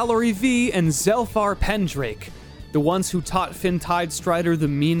pal Valerie V, and Zelfar Pendrake. the ones who taught Finn Tidestrider the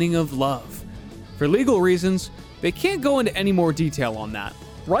meaning of love. For legal reasons, they can't go into any more detail on that.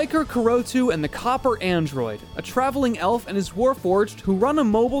 Riker Kurotu and the Copper Android, a traveling elf and his Warforged who run a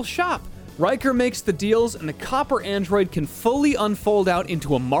mobile shop. Riker makes the deals and the Copper Android can fully unfold out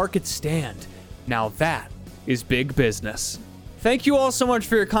into a market stand. Now that is big business. Thank you all so much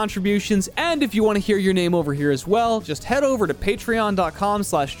for your contributions, and if you want to hear your name over here as well, just head over to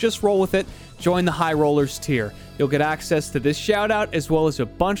patreon.com/justrollwithit, join the High Rollers tier. You'll get access to this shout out as well as a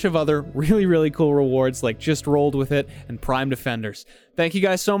bunch of other really cool rewards like Just Rolled With It and Prime Defenders. Thank you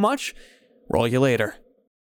guys so much. Roll you later.